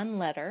by one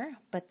letter,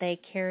 but they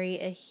carry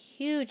a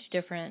huge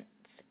difference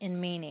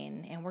in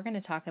meaning, and we're going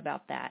to talk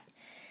about that.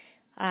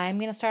 I'm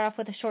going to start off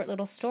with a short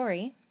little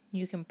story.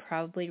 You can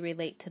probably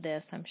relate to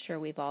this. I'm sure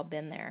we've all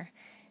been there.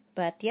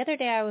 But the other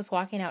day I was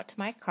walking out to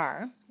my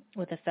car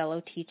with a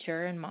fellow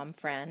teacher and mom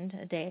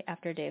friend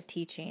after a day of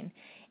teaching,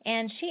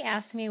 and she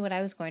asked me what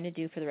I was going to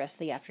do for the rest of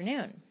the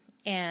afternoon.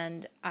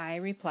 And I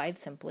replied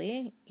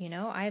simply,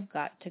 I've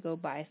got to go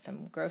buy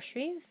some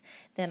groceries,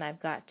 then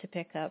I've got to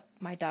pick up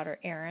my daughter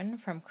Erin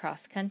from cross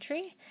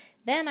country,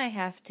 then I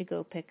have to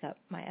go pick up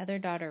my other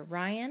daughter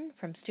Ryan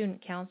from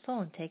student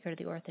council and take her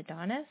to the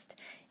orthodontist,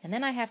 and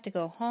then I have to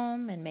go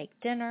home and make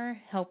dinner,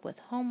 help with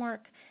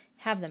homework,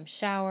 have them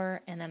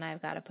shower, and then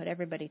I've got to put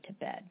everybody to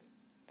bed.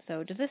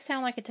 So does this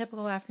sound like a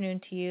typical afternoon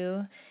to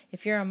you?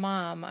 If you're a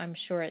mom, I'm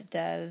sure it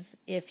does.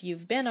 If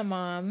you've been a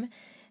mom,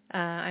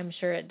 I'm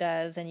sure it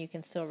does, and you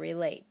can still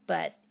relate.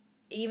 But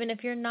even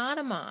if you're not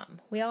a mom,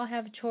 we all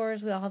have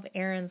chores, we all have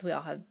errands, we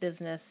all have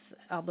business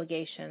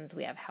obligations,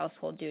 we have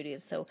household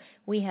duties. So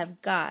we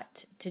have got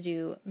to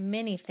do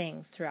many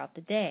things throughout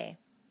the day.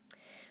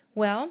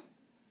 Well,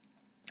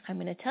 I'm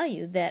going to tell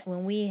you that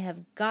when we have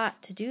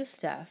got to do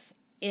stuff,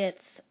 it's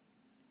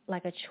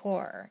like a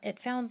chore. It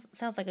sounds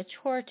like a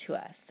chore to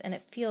us, and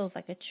it feels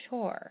like a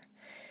chore.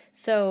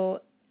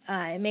 So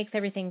it makes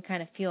everything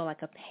kind of feel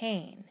like a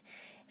pain.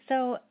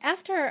 So as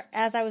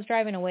I was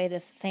driving away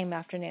this same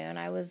afternoon,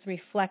 I was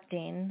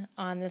reflecting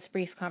on this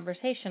brief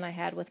conversation I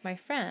had with my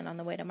friend on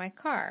the way to my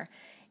car.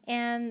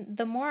 And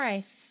the more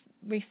I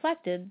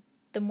reflected,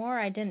 the more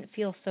I didn't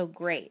feel so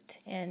great.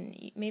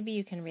 And maybe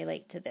you can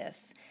relate to this.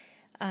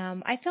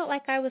 I felt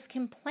like I was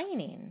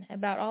complaining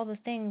about all the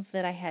things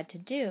that I had to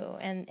do,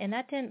 and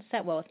that didn't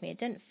sit well with me. It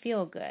didn't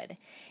feel good.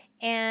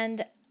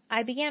 And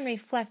I began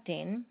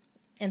reflecting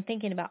and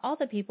thinking about all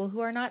the people who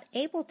are not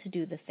able to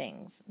do the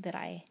things that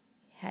I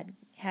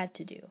had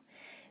to do.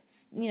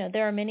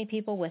 There are many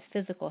people with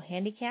physical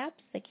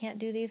handicaps that can't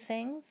do these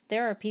things.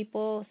 There are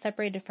people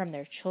separated from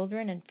their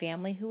children and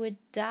family who would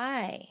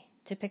die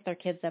to pick their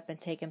kids up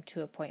and take them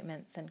to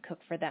appointments and cook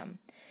for them.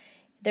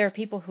 There are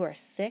people who are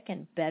sick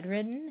and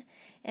bedridden,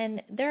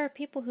 and there are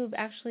people who've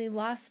actually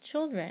lost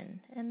children,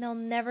 and they'll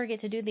never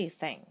get to do these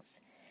things.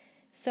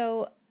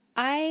 So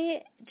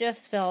I just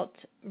felt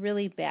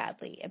really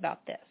badly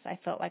about this. I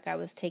felt like I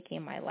was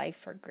taking my life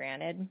for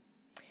granted.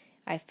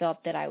 I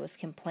felt that I was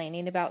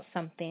complaining about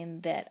something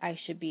that I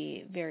should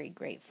be very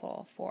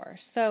grateful for.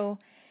 So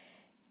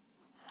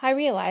I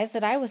realized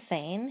that I was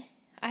saying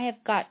I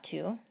have got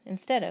to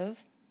instead of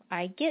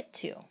I get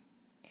to.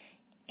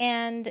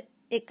 And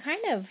it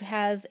kind of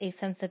has a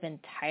sense of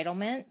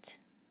entitlement,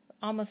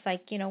 almost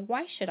like,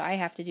 why should I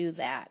have to do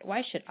that?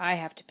 Why should I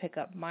have to pick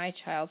up my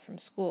child from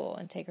school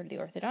and take her to the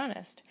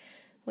orthodontist?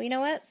 Well, you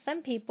know what?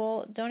 Some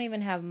people don't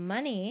even have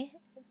money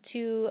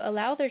to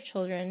allow their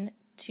children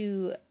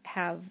to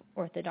have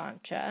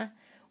orthodontia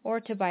or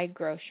to buy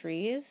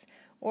groceries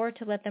or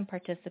to let them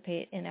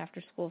participate in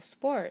after-school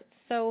sports.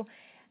 So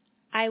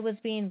I was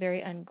being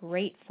very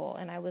ungrateful,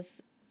 and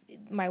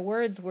my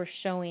words were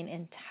showing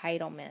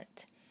entitlement.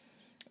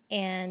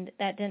 And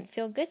that didn't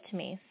feel good to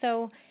me.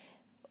 So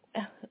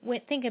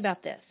think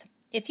about this.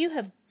 If you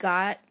have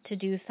got to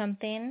do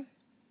something,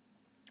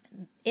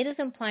 it is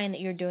implying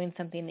that you're doing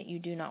something that you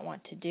do not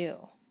want to do.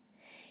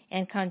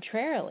 And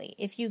contrarily,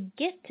 if you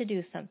get to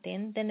do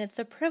something, then it's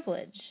a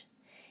privilege.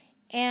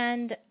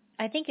 And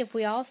I think if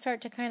we all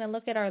start to kind of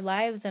look at our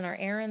lives and our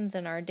errands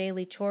and our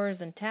daily chores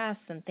and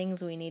tasks and things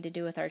we need to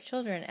do with our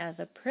children as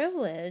a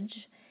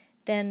privilege,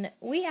 then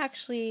we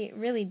actually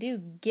really do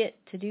get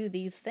to do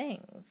these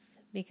things.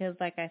 Because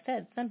like I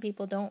said, some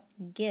people don't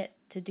get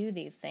to do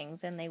these things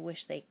and they wish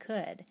they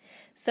could.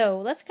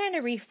 So let's kind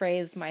of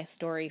rephrase my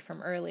story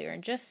from earlier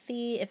and just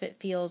see if it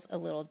feels a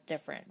little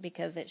different,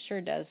 because it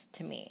sure does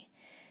to me.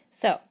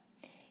 So,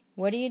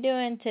 what are you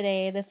doing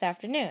today, this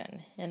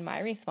afternoon? And my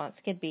response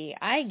could be,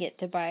 I get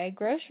to buy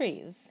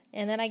groceries.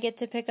 And then I get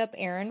to pick up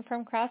Erin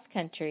from cross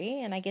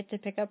country, and I get to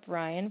pick up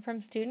Ryan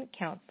from student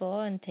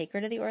council and take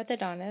her to the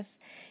orthodontist.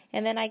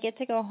 And then I get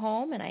to go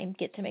home and I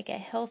get to make a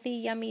healthy,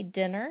 yummy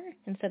dinner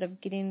instead of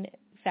getting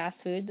fast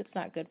food that's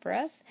not good for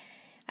us.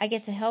 I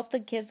get to help the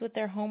kids with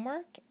their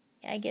homework.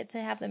 I get to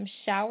have them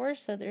shower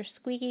so they're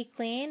squeaky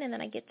clean, and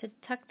then I get to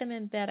tuck them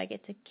in bed. I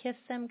get to kiss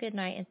them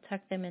goodnight and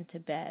tuck them into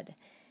bed.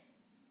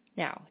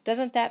 Now,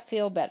 doesn't that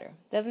feel better?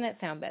 Doesn't it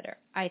sound better?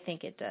 I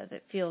think it does.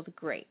 It feels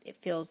great. It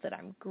feels that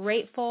I'm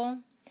grateful.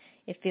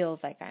 It feels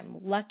like I'm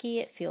lucky.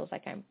 It feels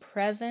like I'm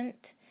present.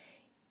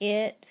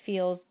 It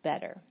feels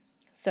better.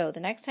 So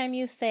the next time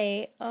you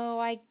say, oh,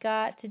 I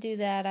got to do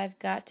that, I've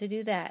got to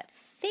do that,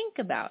 think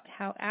about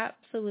how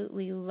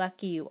absolutely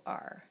lucky you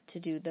are to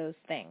do those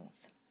things.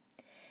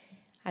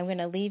 I'm going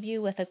to leave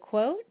you with a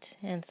quote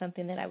and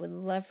something that I would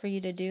love for you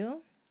to do.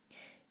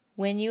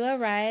 When you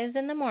arise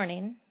in the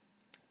morning,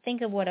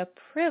 think of what a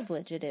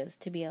privilege it is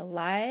to be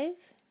alive,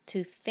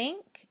 to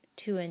think,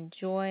 to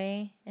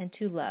enjoy, and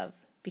to love,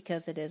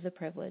 because it is a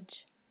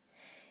privilege.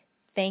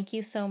 Thank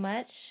you so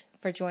much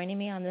for joining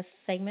me on this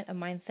segment of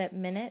Mindset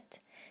Minute.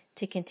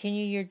 To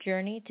continue your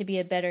journey to be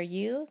a better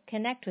you,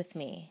 connect with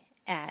me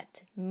at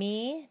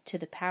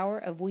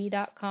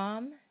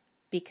me-to-the-power-of-we.com,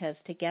 because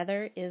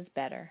together is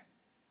better.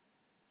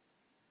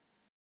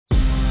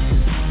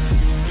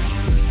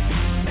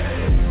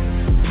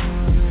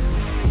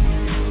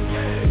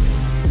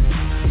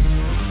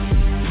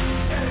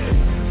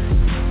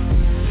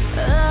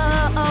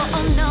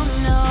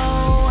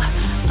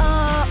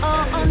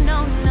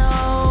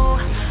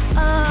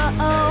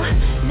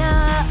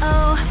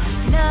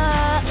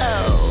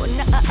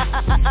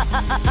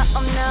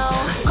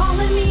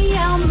 Calling me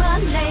out, my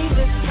name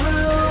is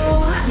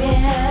through.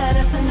 Yeah,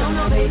 that's a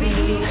no-no,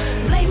 baby.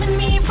 Blaming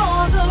me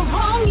for the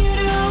wrong you do.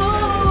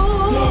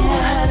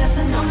 Yeah, that's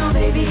a no-no,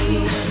 baby.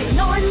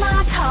 Ignoring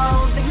my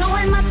calls,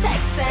 ignoring my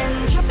texts,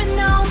 and tripping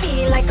on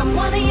me like I'm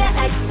one of your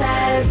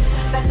exes.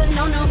 That's a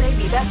no-no,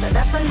 baby. That's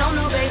a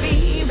no-no,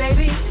 baby,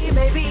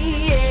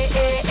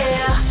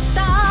 yeah.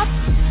 Stop.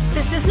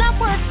 This is not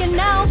working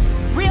out.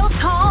 Real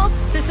talk.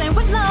 This ain't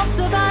what love's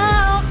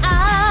about.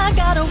 I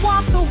gotta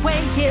walk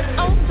away. It's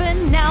over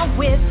now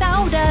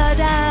without a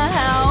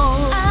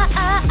doubt.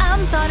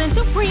 I'm starting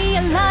to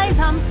realize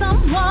I'm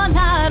someone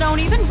I don't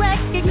even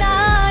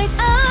recognize.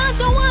 I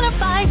don't wanna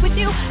fight with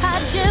you.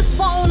 I just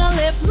wanna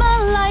live my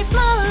life.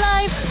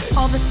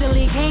 All the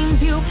silly games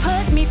you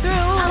put me through.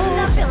 I'm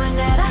not feeling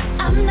that.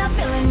 I'm not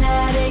feeling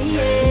that.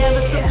 Yeah.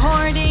 Never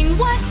supporting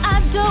what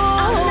I do.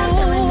 I'm not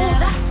feeling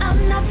that.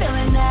 I'm not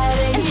feeling that.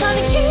 Yeah. And trying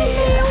to keep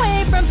me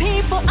away from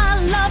people I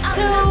love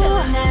too.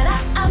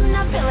 I'm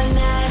not feeling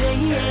that.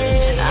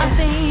 Yeah. I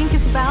think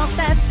it's about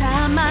that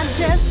time I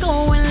just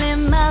go and live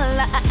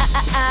my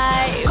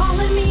life.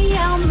 Calling me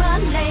out, my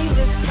name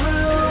is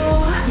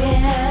through.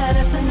 Yeah,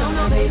 that's a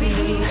no-no,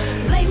 baby.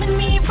 Blaming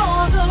me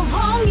for the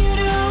wrong you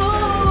do.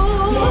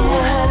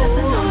 Yeah, that's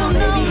a no-no,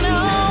 baby.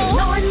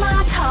 Ignoring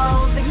my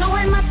calls,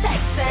 ignoring my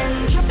texts,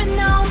 and tripping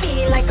on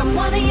me like I'm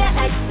one of your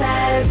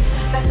exes.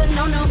 That's a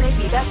no-no,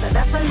 baby. That's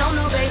a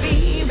no-no,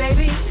 baby, yeah.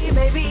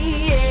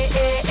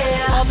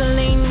 All the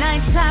late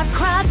nights I've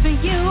cried for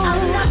you.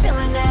 I'm not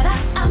feeling that.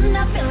 I'm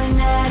not feeling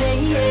that.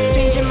 Yeah.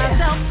 Changing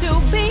myself to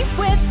be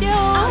with you.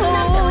 I'm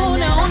not feeling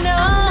that.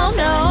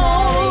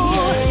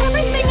 No.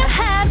 Everything I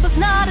had was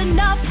not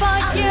enough for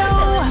you.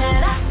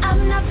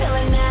 I'm not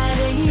feeling that.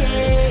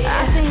 Yeah.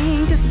 I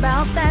think it's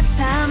about that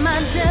time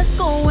I just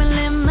go and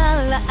live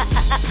my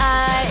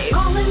life.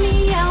 Calling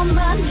me out,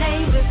 my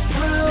name is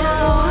through.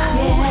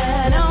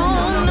 Yeah, no.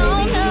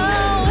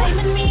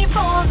 Blaming me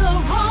for the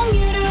wrong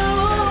you do.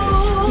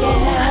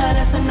 Yeah,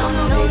 that's a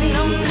no-no, baby.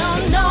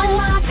 Ignoring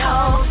my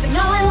calls,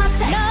 ignoring my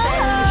texts,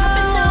 and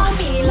tripping on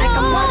me like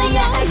I'm one of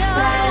your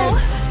exes.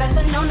 That's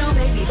a no-no,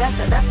 baby. That's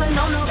a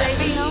no-no,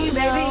 baby, yeah.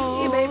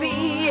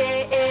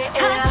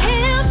 I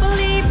can't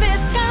believe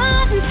it's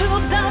gotten to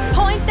the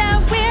point that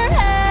we're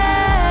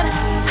at.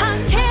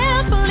 I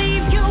can't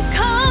believe you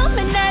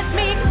coming at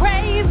me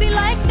crazy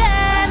like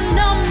that.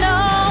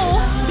 No.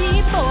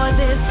 Before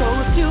this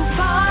goes too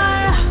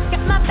far,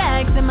 got my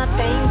bags and my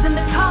things in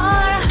the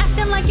car.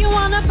 Acting like you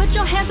wanna put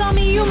your hands on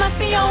me, you must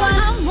be a one.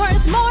 I'm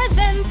worth more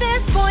than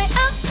this, boy,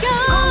 I'm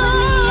young. Calling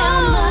me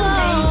out, my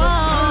name is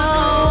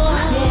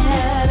through.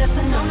 Yeah, that's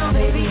a no-no,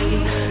 baby.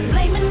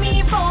 Blaming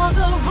me for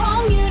the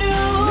wrong you do.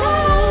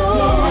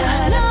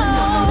 Yeah, that's a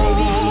no-no,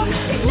 baby.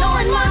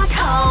 Ignoring my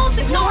calls,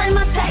 ignoring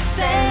my texts,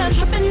 and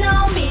tripping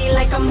on me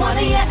like I'm one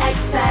of your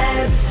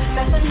exes.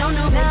 That's a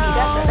no-no, baby.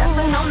 That's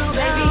a no-no,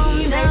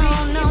 baby, yeah.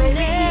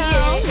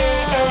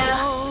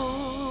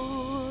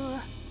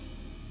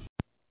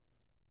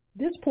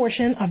 This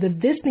portion of the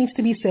This Needs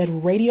to Be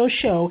Said radio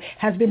show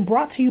has been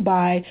brought to you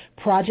by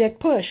Project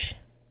Push.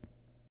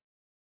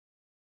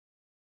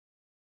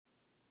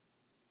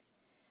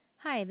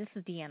 Hi, this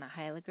is Deanna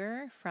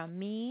Heiliger from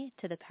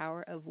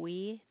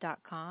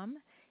me-to-the-power-of-we.com.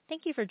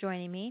 Thank you for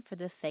joining me for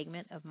this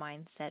segment of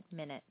Mindset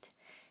Minute.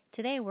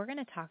 Today we're going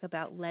to talk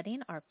about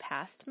letting our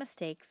past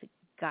mistakes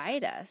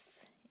guide us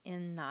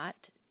and not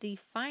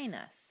define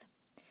us.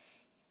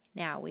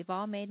 Now, we've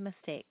all made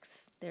mistakes.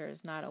 There is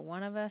not a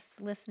one of us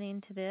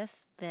listening to this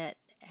that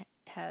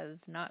has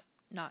not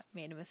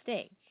made a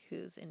mistake,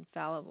 who's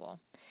infallible.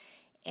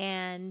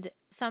 And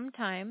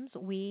sometimes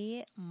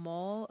we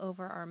mull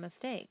over our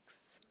mistakes.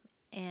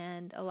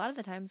 And a lot of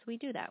the times we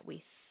do that.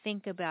 We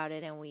think about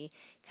it and we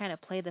kind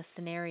of play the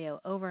scenario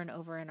over and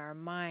over in our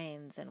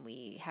minds, and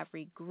we have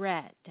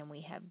regret and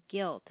we have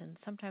guilt, and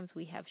sometimes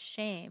we have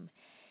shame.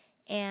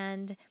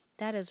 And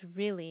that is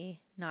really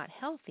not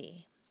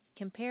healthy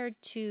compared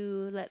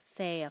to, let's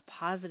say, a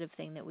positive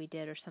thing that we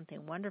did or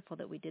something wonderful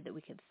that we did that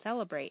we could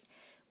celebrate.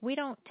 We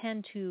don't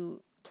tend to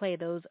play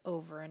those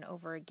over and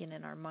over again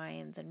in our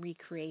minds and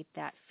recreate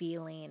that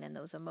feeling and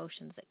those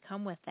emotions that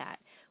come with that,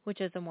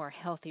 which is a more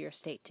healthier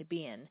state to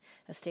be in,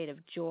 a state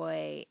of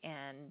joy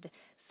and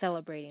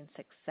celebrating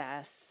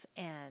success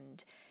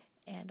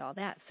and all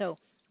that. So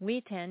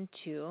we tend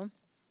to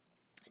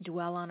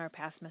dwell on our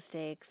past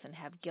mistakes and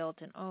have guilt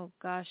and, oh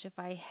gosh, if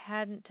I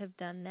hadn't have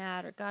done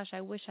that, or gosh,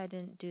 I wish I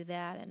didn't do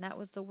that, and that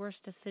was the worst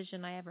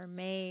decision I ever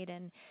made,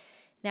 and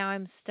now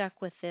I'm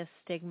stuck with this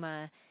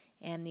stigma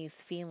and these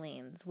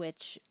feelings, which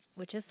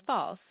is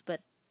false,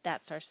 but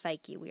that's our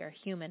psyche. We are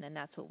human, and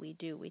that's what we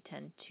do. We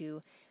tend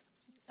to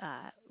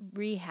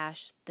rehash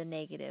the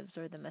negatives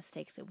or the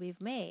mistakes that we've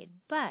made.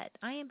 But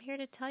I am here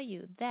to tell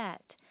you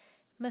that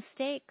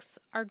mistakes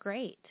are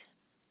great.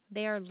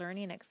 They are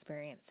learning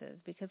experiences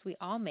because we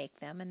all make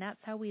them, and that's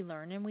how we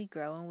learn and we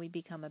grow and we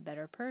become a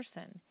better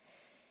person.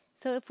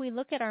 So if we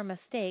look at our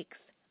mistakes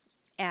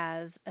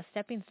as a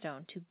stepping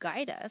stone to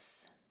guide us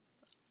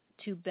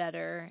to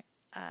better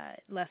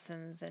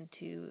lessons and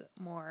to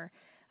more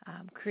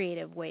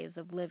creative ways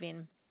of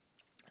living,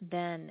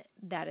 then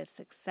that is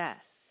success.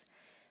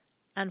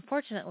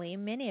 Unfortunately,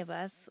 many of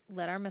us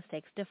let our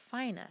mistakes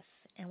define us.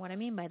 And what I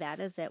mean by that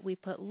is that we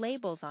put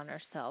labels on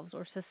ourselves,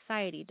 or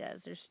society does.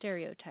 There's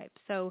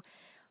stereotypes. So,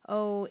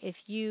 if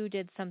you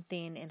did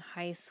something in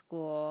high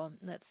school,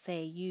 let's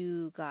say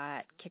you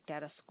got kicked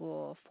out of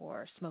school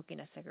for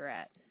smoking a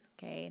cigarette.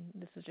 Okay,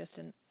 this is just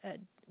a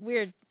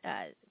weird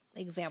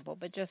example,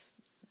 but just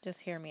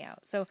hear me out.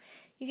 So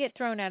you get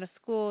thrown out of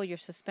school, you're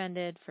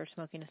suspended for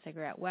smoking a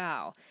cigarette.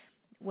 Wow.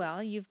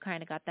 Well, you've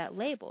kind of got that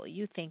label.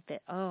 You think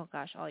that, oh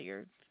gosh, all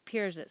your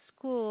peers at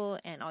school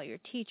and all your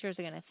teachers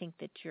are going to think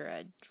that you're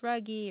a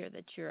druggie, or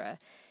that you're a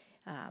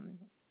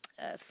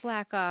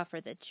slack off,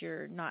 or that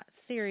you're not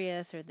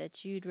serious, or that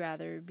you'd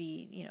rather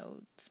be,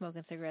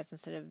 smoking cigarettes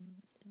instead of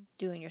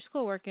doing your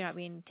schoolwork. You're not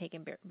being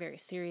taken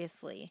very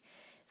seriously.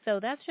 So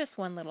that's just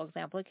one little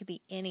example. It could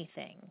be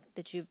anything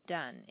that you've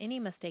done, any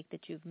mistake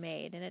that you've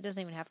made, and it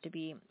doesn't even have to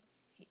be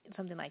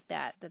something like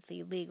that that's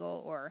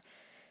illegal or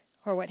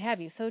what have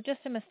you. So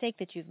just a mistake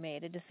that you've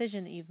made, a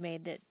decision that you've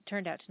made that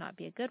turned out to not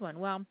be a good one.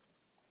 Well,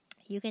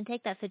 you can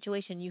take that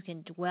situation, you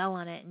can dwell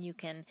on it, and you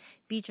can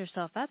beat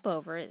yourself up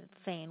over it,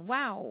 saying,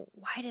 wow,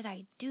 why did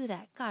I do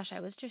that? Gosh, I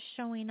was just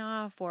showing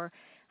off, or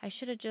I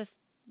should have just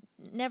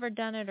never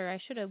done it, or I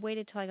should have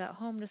waited till I got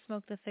home to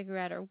smoke the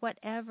cigarette, or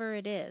whatever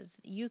it is.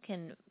 You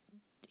can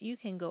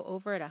go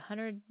over it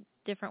 100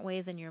 different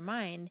ways in your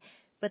mind,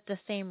 but the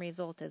same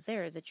result is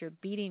there, that you're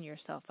beating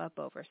yourself up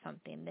over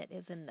something that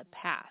is in the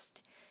past.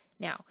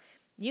 Now,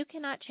 you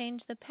cannot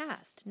change the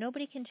past.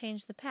 Nobody can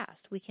change the past.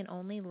 We can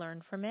only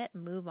learn from it,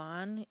 move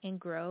on, and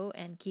grow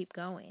and keep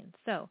going.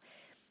 So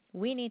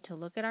we need to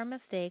look at our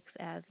mistakes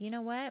as, you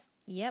know what?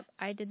 Yep,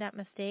 I did that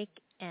mistake,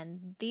 and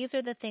these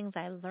are the things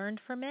I learned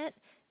from it.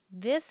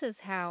 This is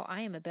how I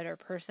am a better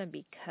person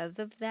because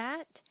of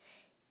that,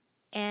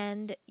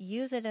 and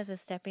use it as a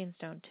stepping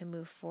stone to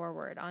move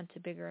forward onto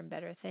bigger and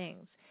better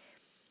things.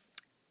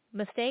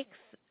 Mistakes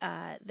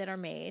that are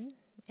made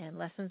and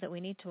lessons that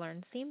we need to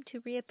learn seem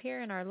to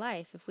reappear in our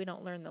life if we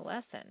don't learn the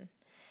lesson.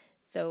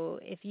 So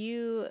if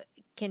you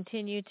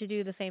continue to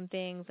do the same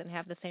things and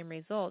have the same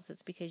results,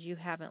 it's because you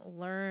haven't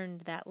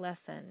learned that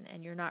lesson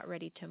and you're not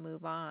ready to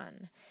move on.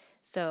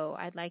 So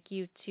I'd like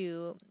you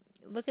to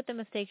look at the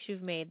mistakes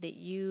you've made that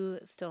you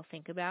still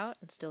think about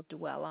and still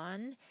dwell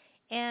on,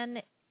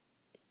 and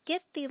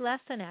get the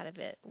lesson out of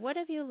it. What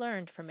have you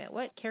learned from it?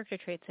 What character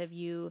traits have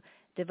you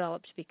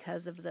developed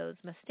because of those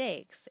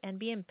mistakes? And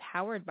be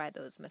empowered by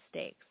those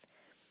mistakes.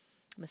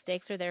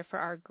 Mistakes are there for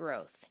our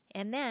growth.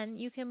 And then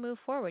you can move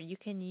forward. You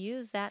can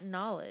use that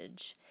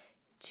knowledge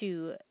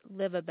to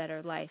live a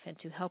better life and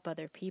to help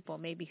other people,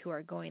 maybe who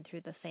are going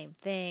through the same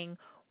thing,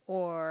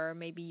 or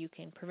maybe you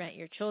can prevent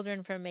your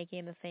children from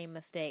making the same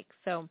mistakes.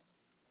 So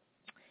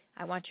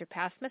I want your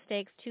past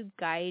mistakes to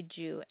guide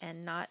you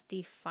and not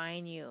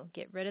define you.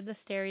 Get rid of the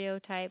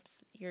stereotypes.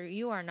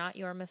 You are not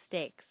your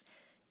mistakes.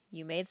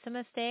 You made some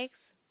mistakes,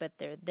 but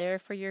they're there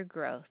for your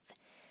growth.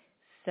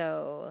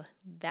 So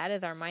that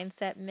is our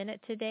Mindset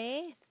Minute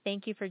today.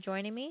 Thank you for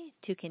joining me.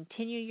 To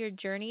continue your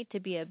journey to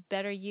be a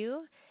better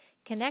you,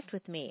 connect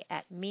with me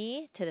at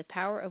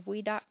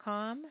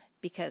me-to-the-power-of-we.com,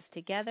 because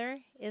together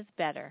is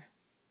better.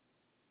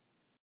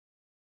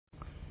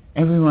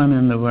 Everyone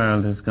in the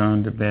world has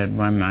gone to bed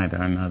one night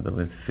or another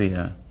with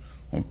fear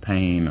or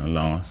pain or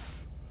loss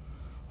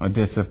or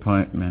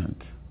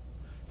disappointment.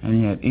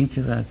 And yet each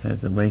of us has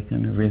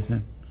awakened,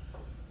 arisen,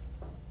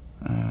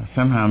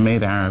 somehow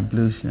made our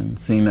ablution,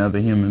 seen other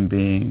human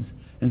beings,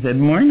 and said,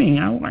 "Morning,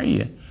 how are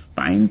you?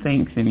 Fine,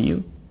 thanks, and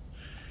you?"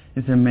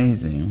 It's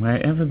amazing.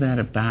 Wherever that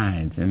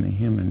abides in the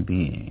human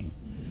being,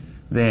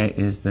 there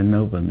is the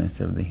nobleness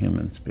of the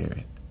human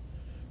spirit.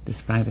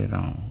 Despite it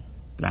all,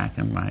 black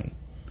and white,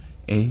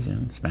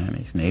 Asian,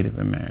 Spanish, Native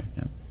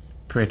American,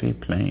 pretty,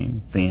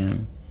 plain,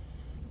 thin,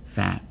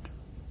 fat,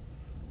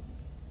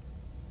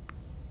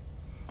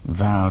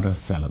 vowed or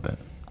celibate,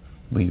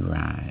 we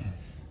rise.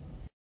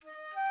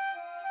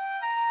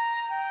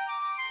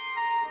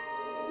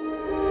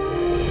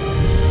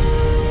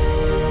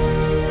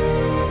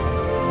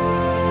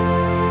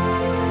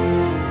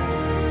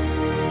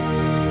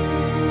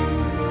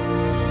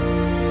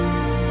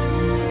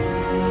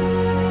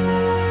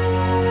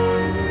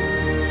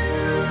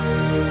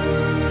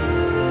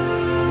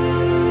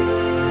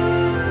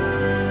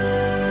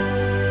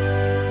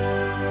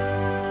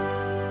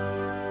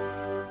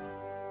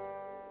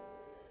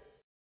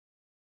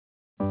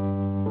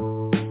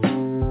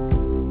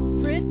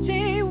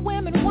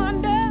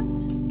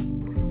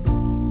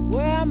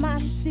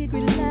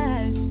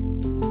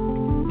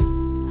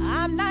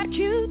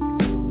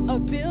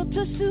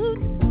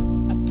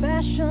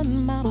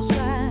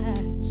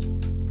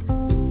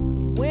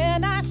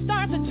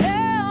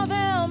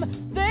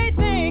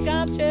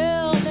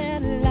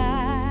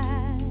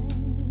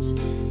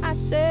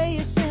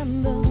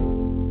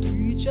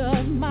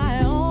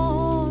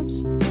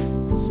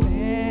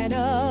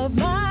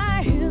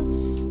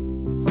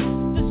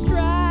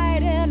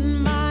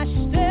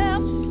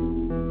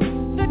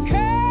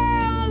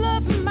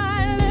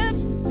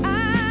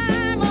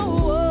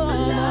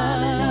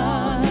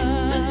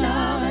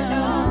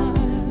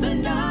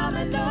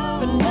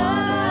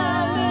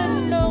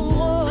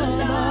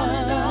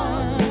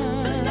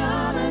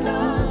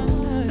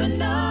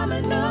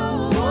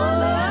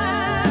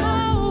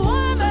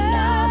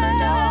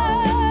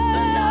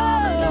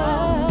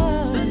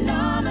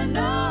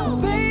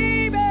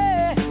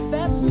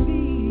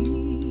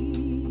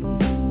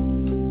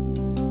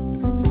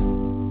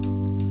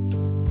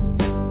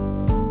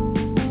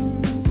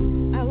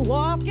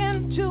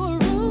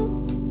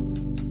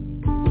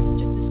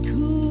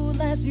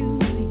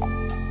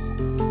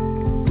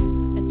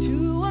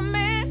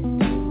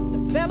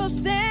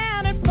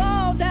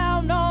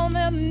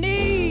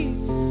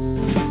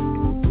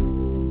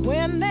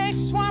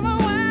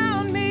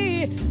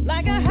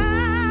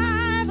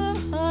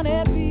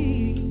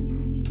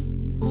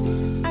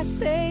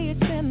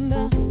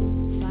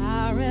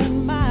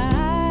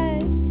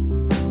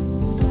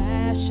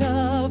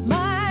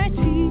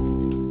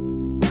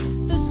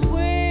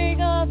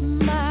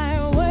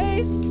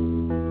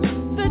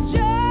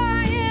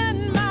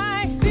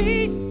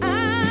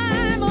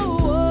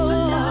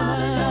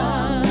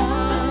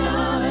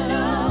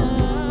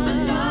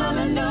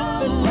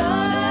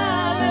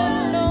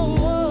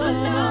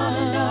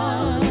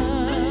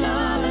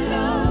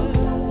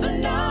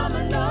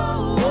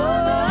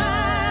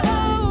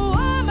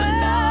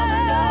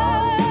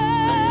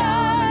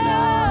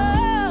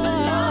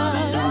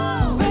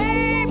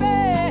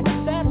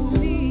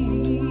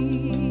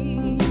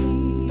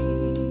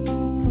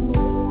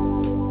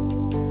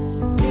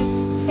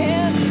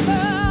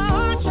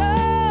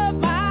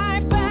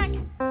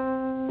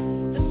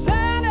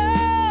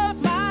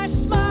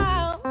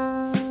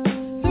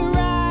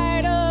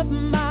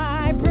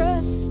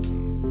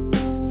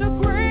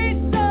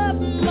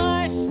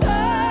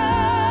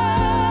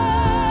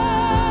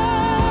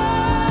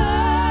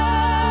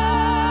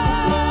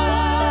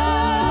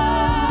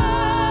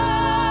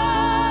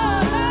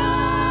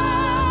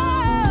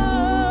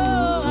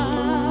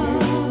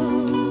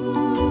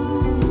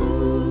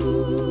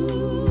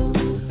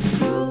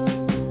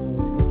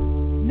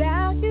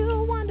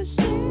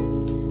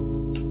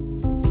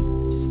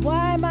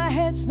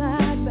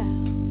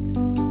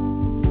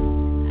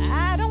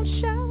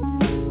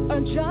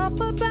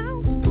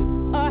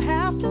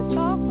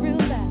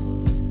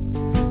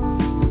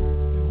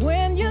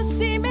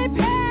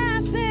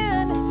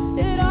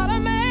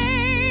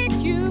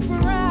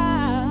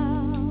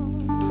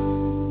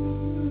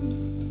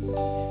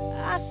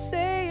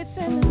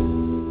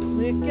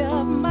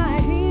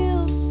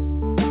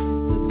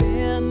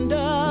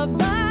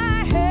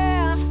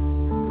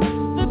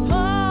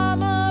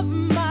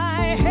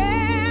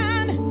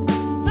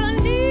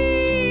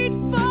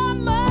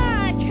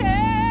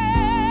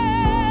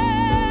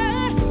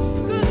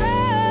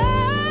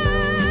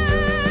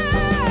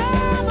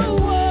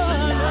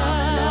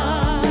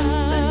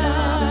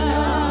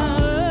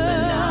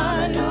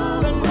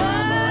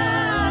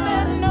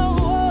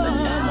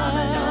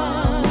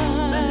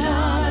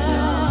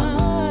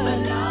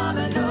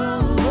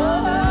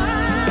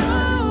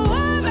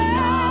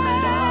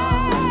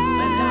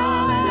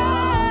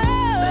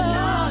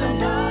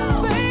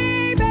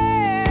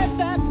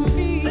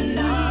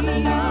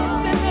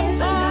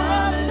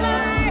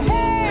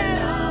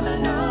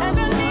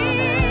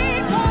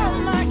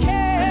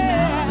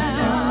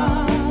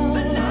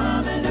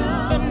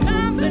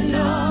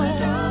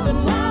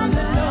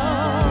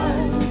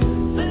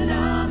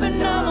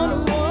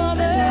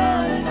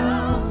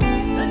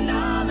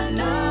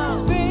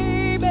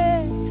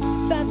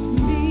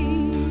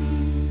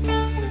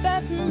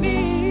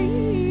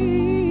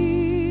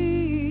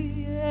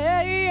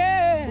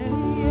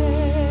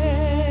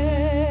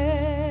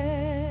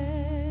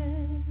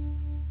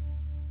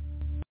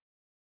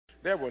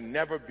 There will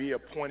never be a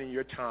point in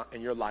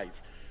your life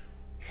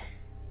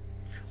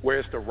where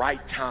it's the right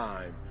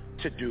time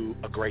to do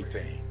a great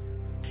thing.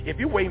 If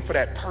you're waiting for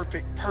that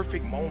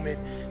perfect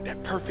moment,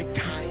 that perfect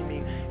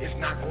timing, it's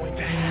not going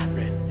to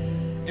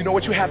happen. You know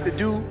what you have to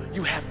do?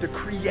 You have to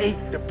create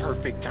the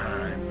perfect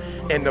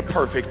time and the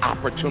perfect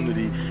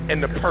opportunity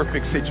and the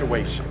perfect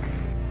situation.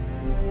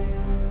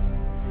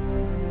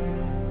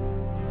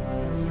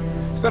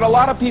 That a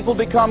lot of people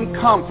become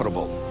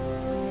comfortable.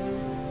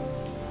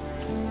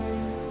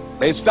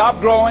 They stop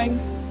growing.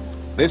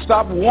 They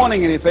stop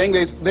wanting anything.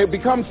 They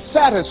become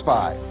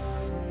satisfied.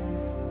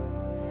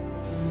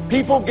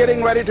 People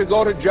getting ready to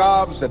go to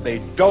jobs that they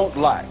don't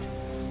like,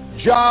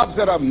 jobs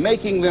that are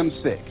making them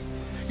sick.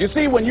 You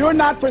see, when you're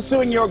not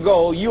pursuing your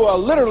goal, you are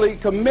literally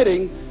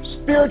committing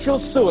spiritual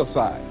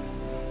suicide.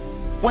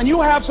 When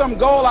you have some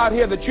goal out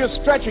here that you're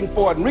stretching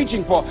for and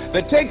reaching for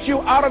that takes you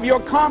out of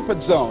your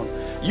comfort zone,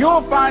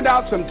 you'll find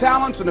out some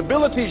talents and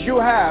abilities you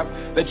have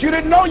that you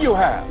didn't know you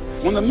have.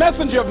 When the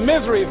messenger of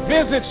misery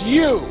visits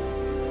you,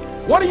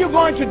 what are you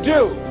going to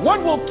do?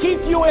 What will keep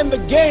you in the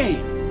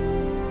game?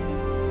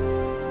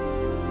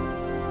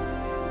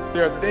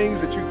 There are things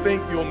that you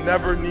think you'll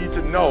never need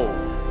to know,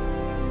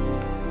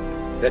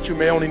 that you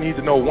may only need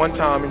to know one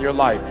time in your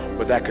life,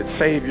 but that could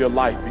save your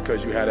life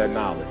because you had that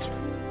knowledge.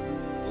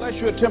 Unless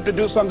you attempt to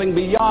do something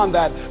beyond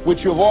that which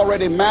you've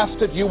already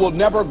mastered, you will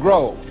never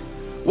grow.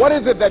 What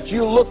is it that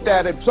you looked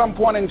at some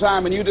point in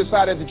time and you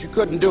decided that you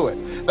couldn't do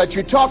it, that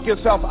you talked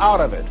yourself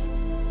out of it?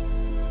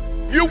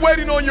 You're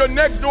waiting on your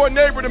next door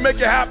neighbor to make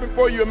it happen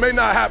for you, it may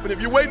not happen. If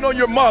you're waiting on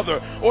your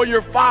mother or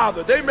your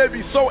father, they may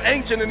be so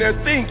ancient in their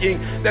thinking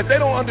that they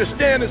don't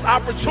understand this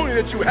opportunity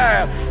that you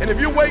have. And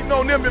if you're waiting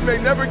on them, it may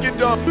never get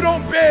done. You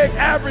don't beg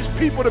average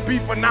people to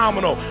be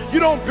phenomenal. You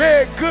don't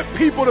beg good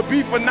people to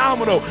be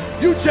phenomenal.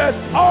 You just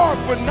are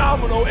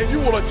phenomenal, and you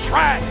will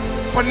attract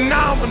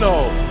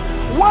phenomenal.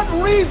 What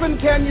reason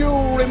can you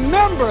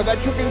remember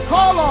that you can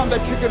call on,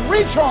 that you can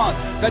reach on,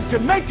 that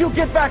can make you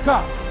get back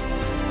up?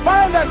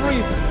 Find that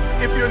reason.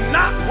 If you're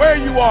not where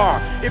you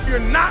are, if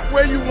you're not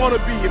where you want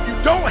to be, if you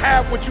don't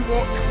have what you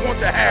want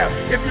to have,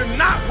 if you're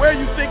not where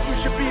you think you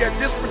should be at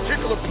this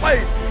particular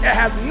place, it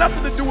has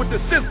nothing to do with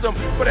the system,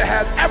 but it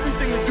has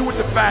everything to do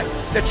with the fact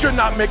that you're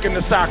not making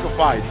the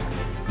sacrifice.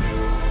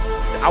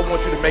 I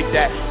want you to make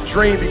that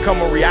dream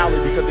become a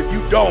reality, because if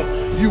you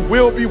don't, you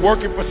will be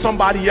working for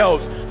somebody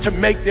else to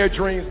make their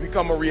dreams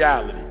become a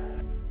reality.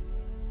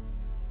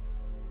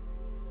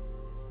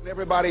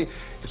 Everybody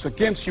is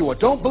against you or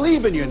don't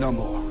believe in you no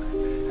more.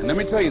 And let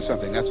me tell you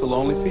something, that's a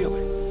lonely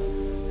feeling.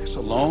 It's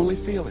a lonely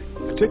feeling,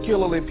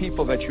 particularly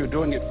people that you're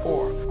doing it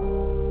for.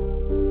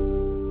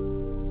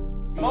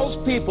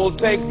 Most people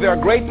take their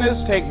greatness,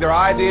 take their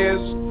ideas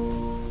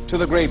to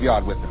the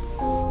graveyard with them.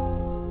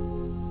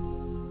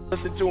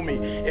 Listen to me,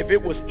 if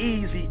it was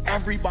easy,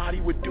 everybody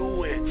would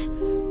do it.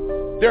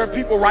 There are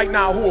people right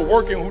now who are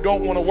working who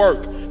don't want to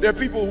work. There are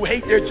people who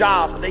hate their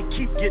jobs, but they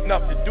keep getting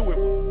up to do it.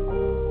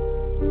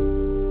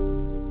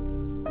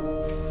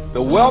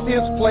 The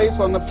wealthiest place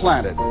on the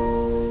planet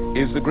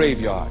is the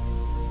graveyard.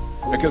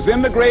 Because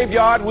in the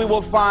graveyard we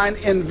will find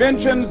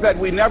inventions that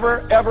we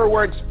never ever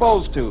were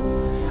exposed to.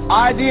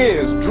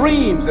 Ideas,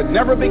 dreams that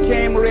never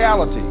became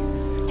reality.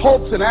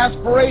 Hopes and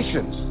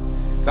aspirations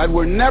that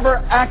were never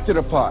acted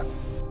upon.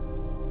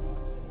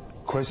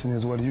 The question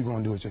is, what are you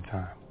going to do with your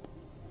time?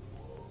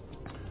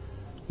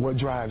 What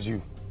drives you?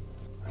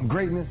 And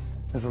greatness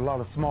is a lot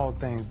of small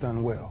things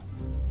done well.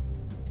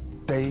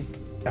 Day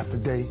after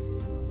day,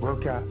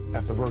 workout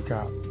after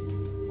workout,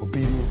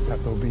 obedience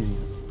after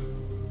obedience,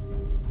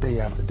 day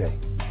after day.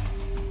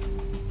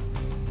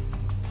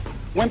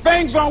 When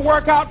things don't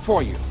work out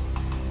for you,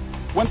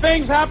 when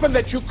things happen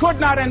that you could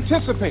not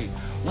anticipate,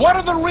 what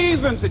are the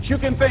reasons that you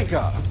can think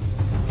of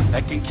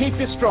that can keep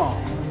you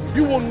strong?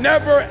 You will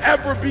never,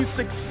 ever be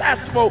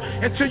successful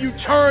until you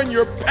turn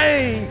your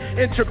pain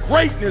into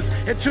greatness,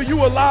 until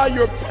you allow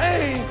your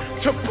pain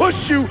to push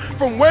you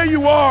from where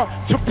you are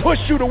to push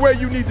you to where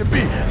you need to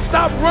be.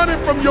 Stop running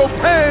from your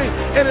pain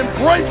and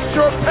embrace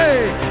your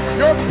pain.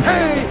 Your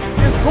pain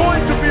is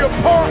going to be a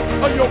part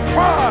of your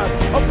pride,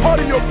 a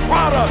part of your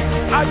product.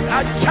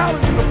 I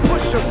challenge you to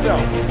push yourself.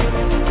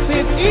 See,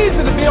 it's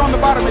easy to be on the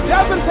bottom. It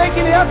doesn't take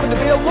any effort to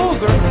be a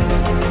loser.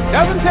 It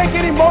doesn't take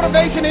any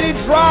motivation, any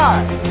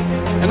drive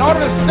in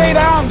order to stay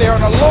down there on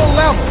a low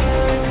level.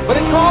 But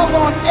it calls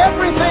on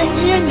everything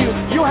in you.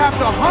 You have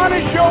to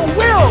harness your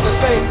will to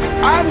say,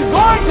 I'm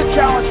going to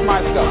challenge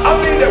myself. I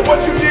mean that what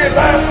you did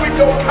last week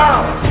don't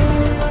count.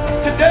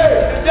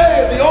 Today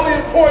is the only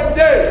important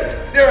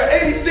day. There are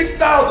 86,400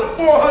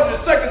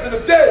 seconds in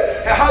a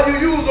day, and how you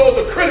use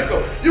those are critical.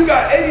 You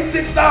got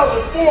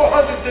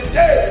 86,400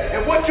 today,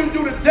 and what you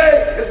do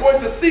today is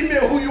going to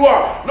cement who you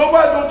are.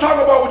 Nobody's going to talk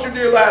about what you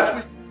did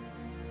last week.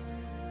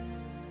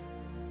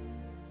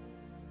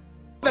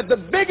 That the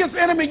biggest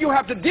enemy you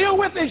have to deal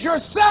with is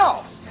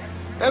yourself.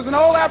 There's an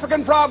old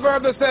African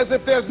proverb that says,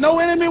 if there's no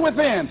enemy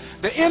within,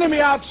 the enemy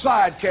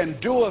outside can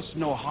do us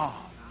no harm.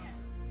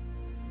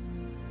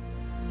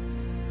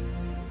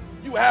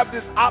 you have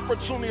this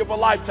opportunity of a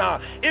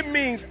lifetime. It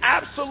means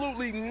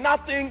absolutely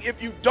nothing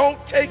if you don't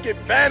take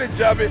advantage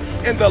of it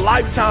in the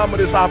lifetime of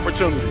this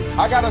opportunity.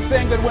 I got a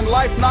saying that when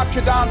life knocks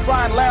you down,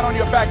 try and land on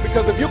your back,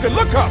 because if you can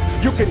look up,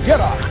 you can get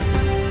up.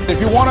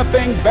 If you want a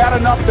thing bad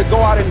enough to go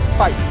out and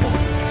fight for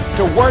it,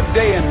 to work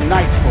day and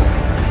night for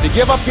it, to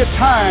give up your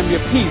time,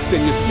 your peace,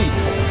 and your sleep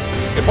for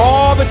it, if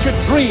all that you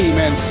dream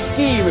and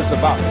scheme is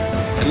about it,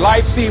 and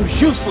life seems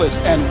useless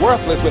and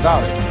worthless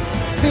without it.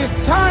 See,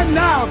 it's time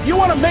now. If you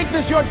want to make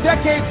this your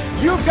decade,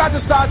 you've got to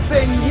start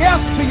saying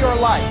yes to your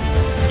life.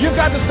 You've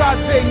got to start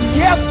saying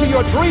yes to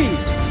your dreams,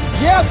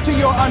 yes to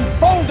your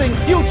unfolding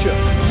future,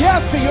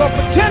 yes to your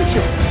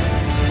potential,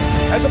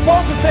 as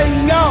opposed to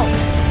saying no.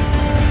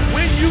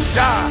 When you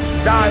die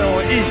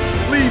on E.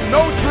 Leave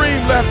no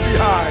dream left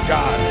behind,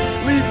 God.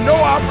 Leave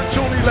no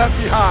opportunity left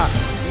behind.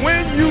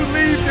 When you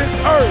leave this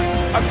earth,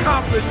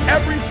 accomplish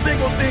every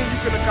single thing you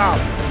can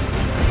accomplish.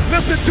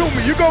 Listen to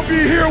me, you're going to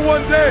be here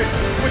one day,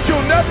 but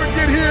you'll never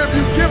get here if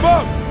you give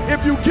up, if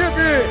you give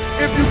in,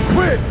 if you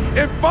quit.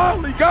 And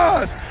finally,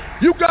 guys,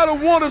 you got to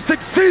want to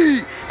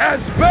succeed as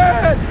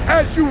bad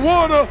as you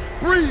want to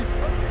breathe.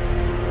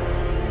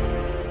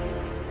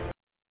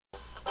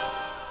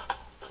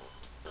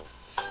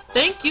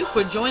 Thank you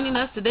for joining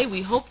us today.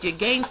 We hope you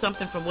gained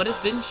something from what has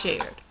been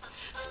shared.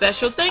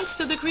 Special thanks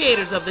to the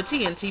creators of the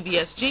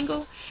TNTBS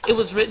jingle. It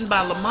was written by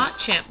Lamont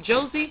Champ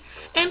Josie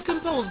and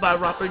composed by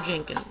Robert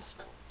Jenkins.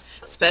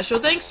 Special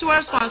thanks to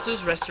our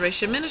sponsors,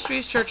 Restoration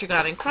Ministries, Church of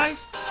God in Christ,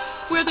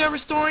 where they're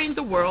restoring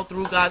the world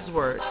through God's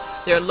Word.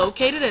 They're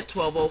located at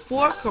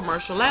 1204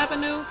 Commercial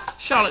Avenue,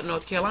 Charlotte,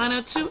 North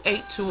Carolina,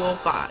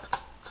 28205.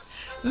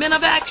 Men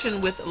of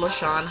Action with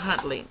LaShawn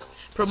Huntley,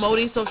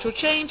 promoting social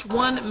change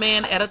one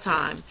man at a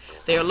time.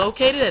 They are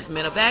located at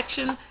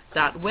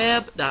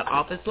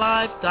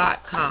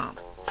menofaction.web.officelive.com.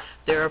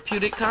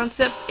 Therapeutic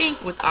Concepts,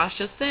 Inc. with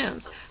Asha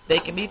Sims. They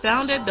can be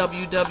found at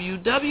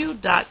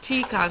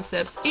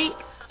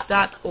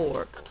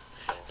www.tconceptsinc.org.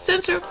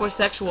 Center for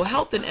Sexual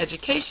Health and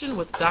Education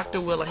with Dr.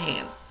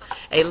 Willahan.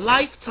 A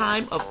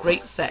lifetime of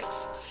great sex.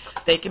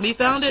 They can be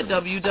found at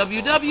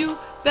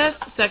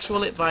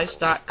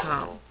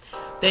www.bestsexualadvice.com.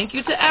 Thank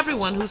you to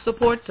everyone who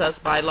supports us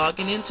by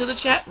logging into the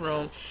chat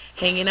room,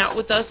 hanging out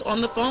with us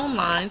on the phone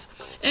lines,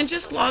 and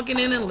just logging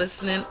in and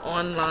listening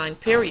online,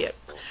 period.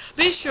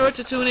 Be sure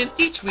to tune in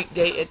each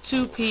weekday at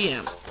 2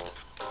 p.m.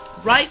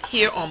 right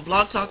here on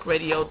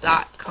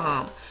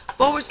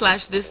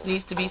blogtalkradio.com/This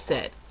Needs to Be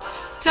Said.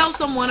 Tell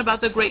someone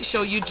about the great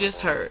show you just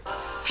heard.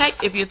 Heck,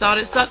 if you thought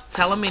it sucked,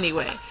 tell them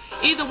anyway.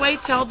 Either way,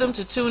 tell them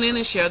to tune in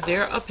and share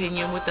their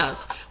opinion with us.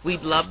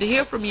 We'd love to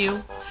hear from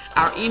you.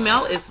 Our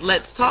email is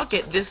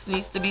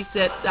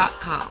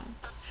letstalk@thisneedstobesaid.com.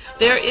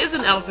 There is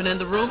an elephant in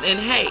the room, and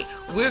hey,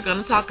 we're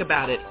going to talk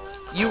about it.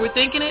 You were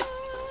thinking it?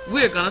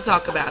 We're going to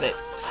talk about it.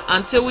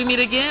 Until we meet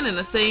again in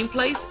the same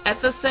place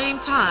at the same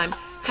time,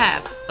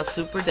 have a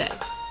super day.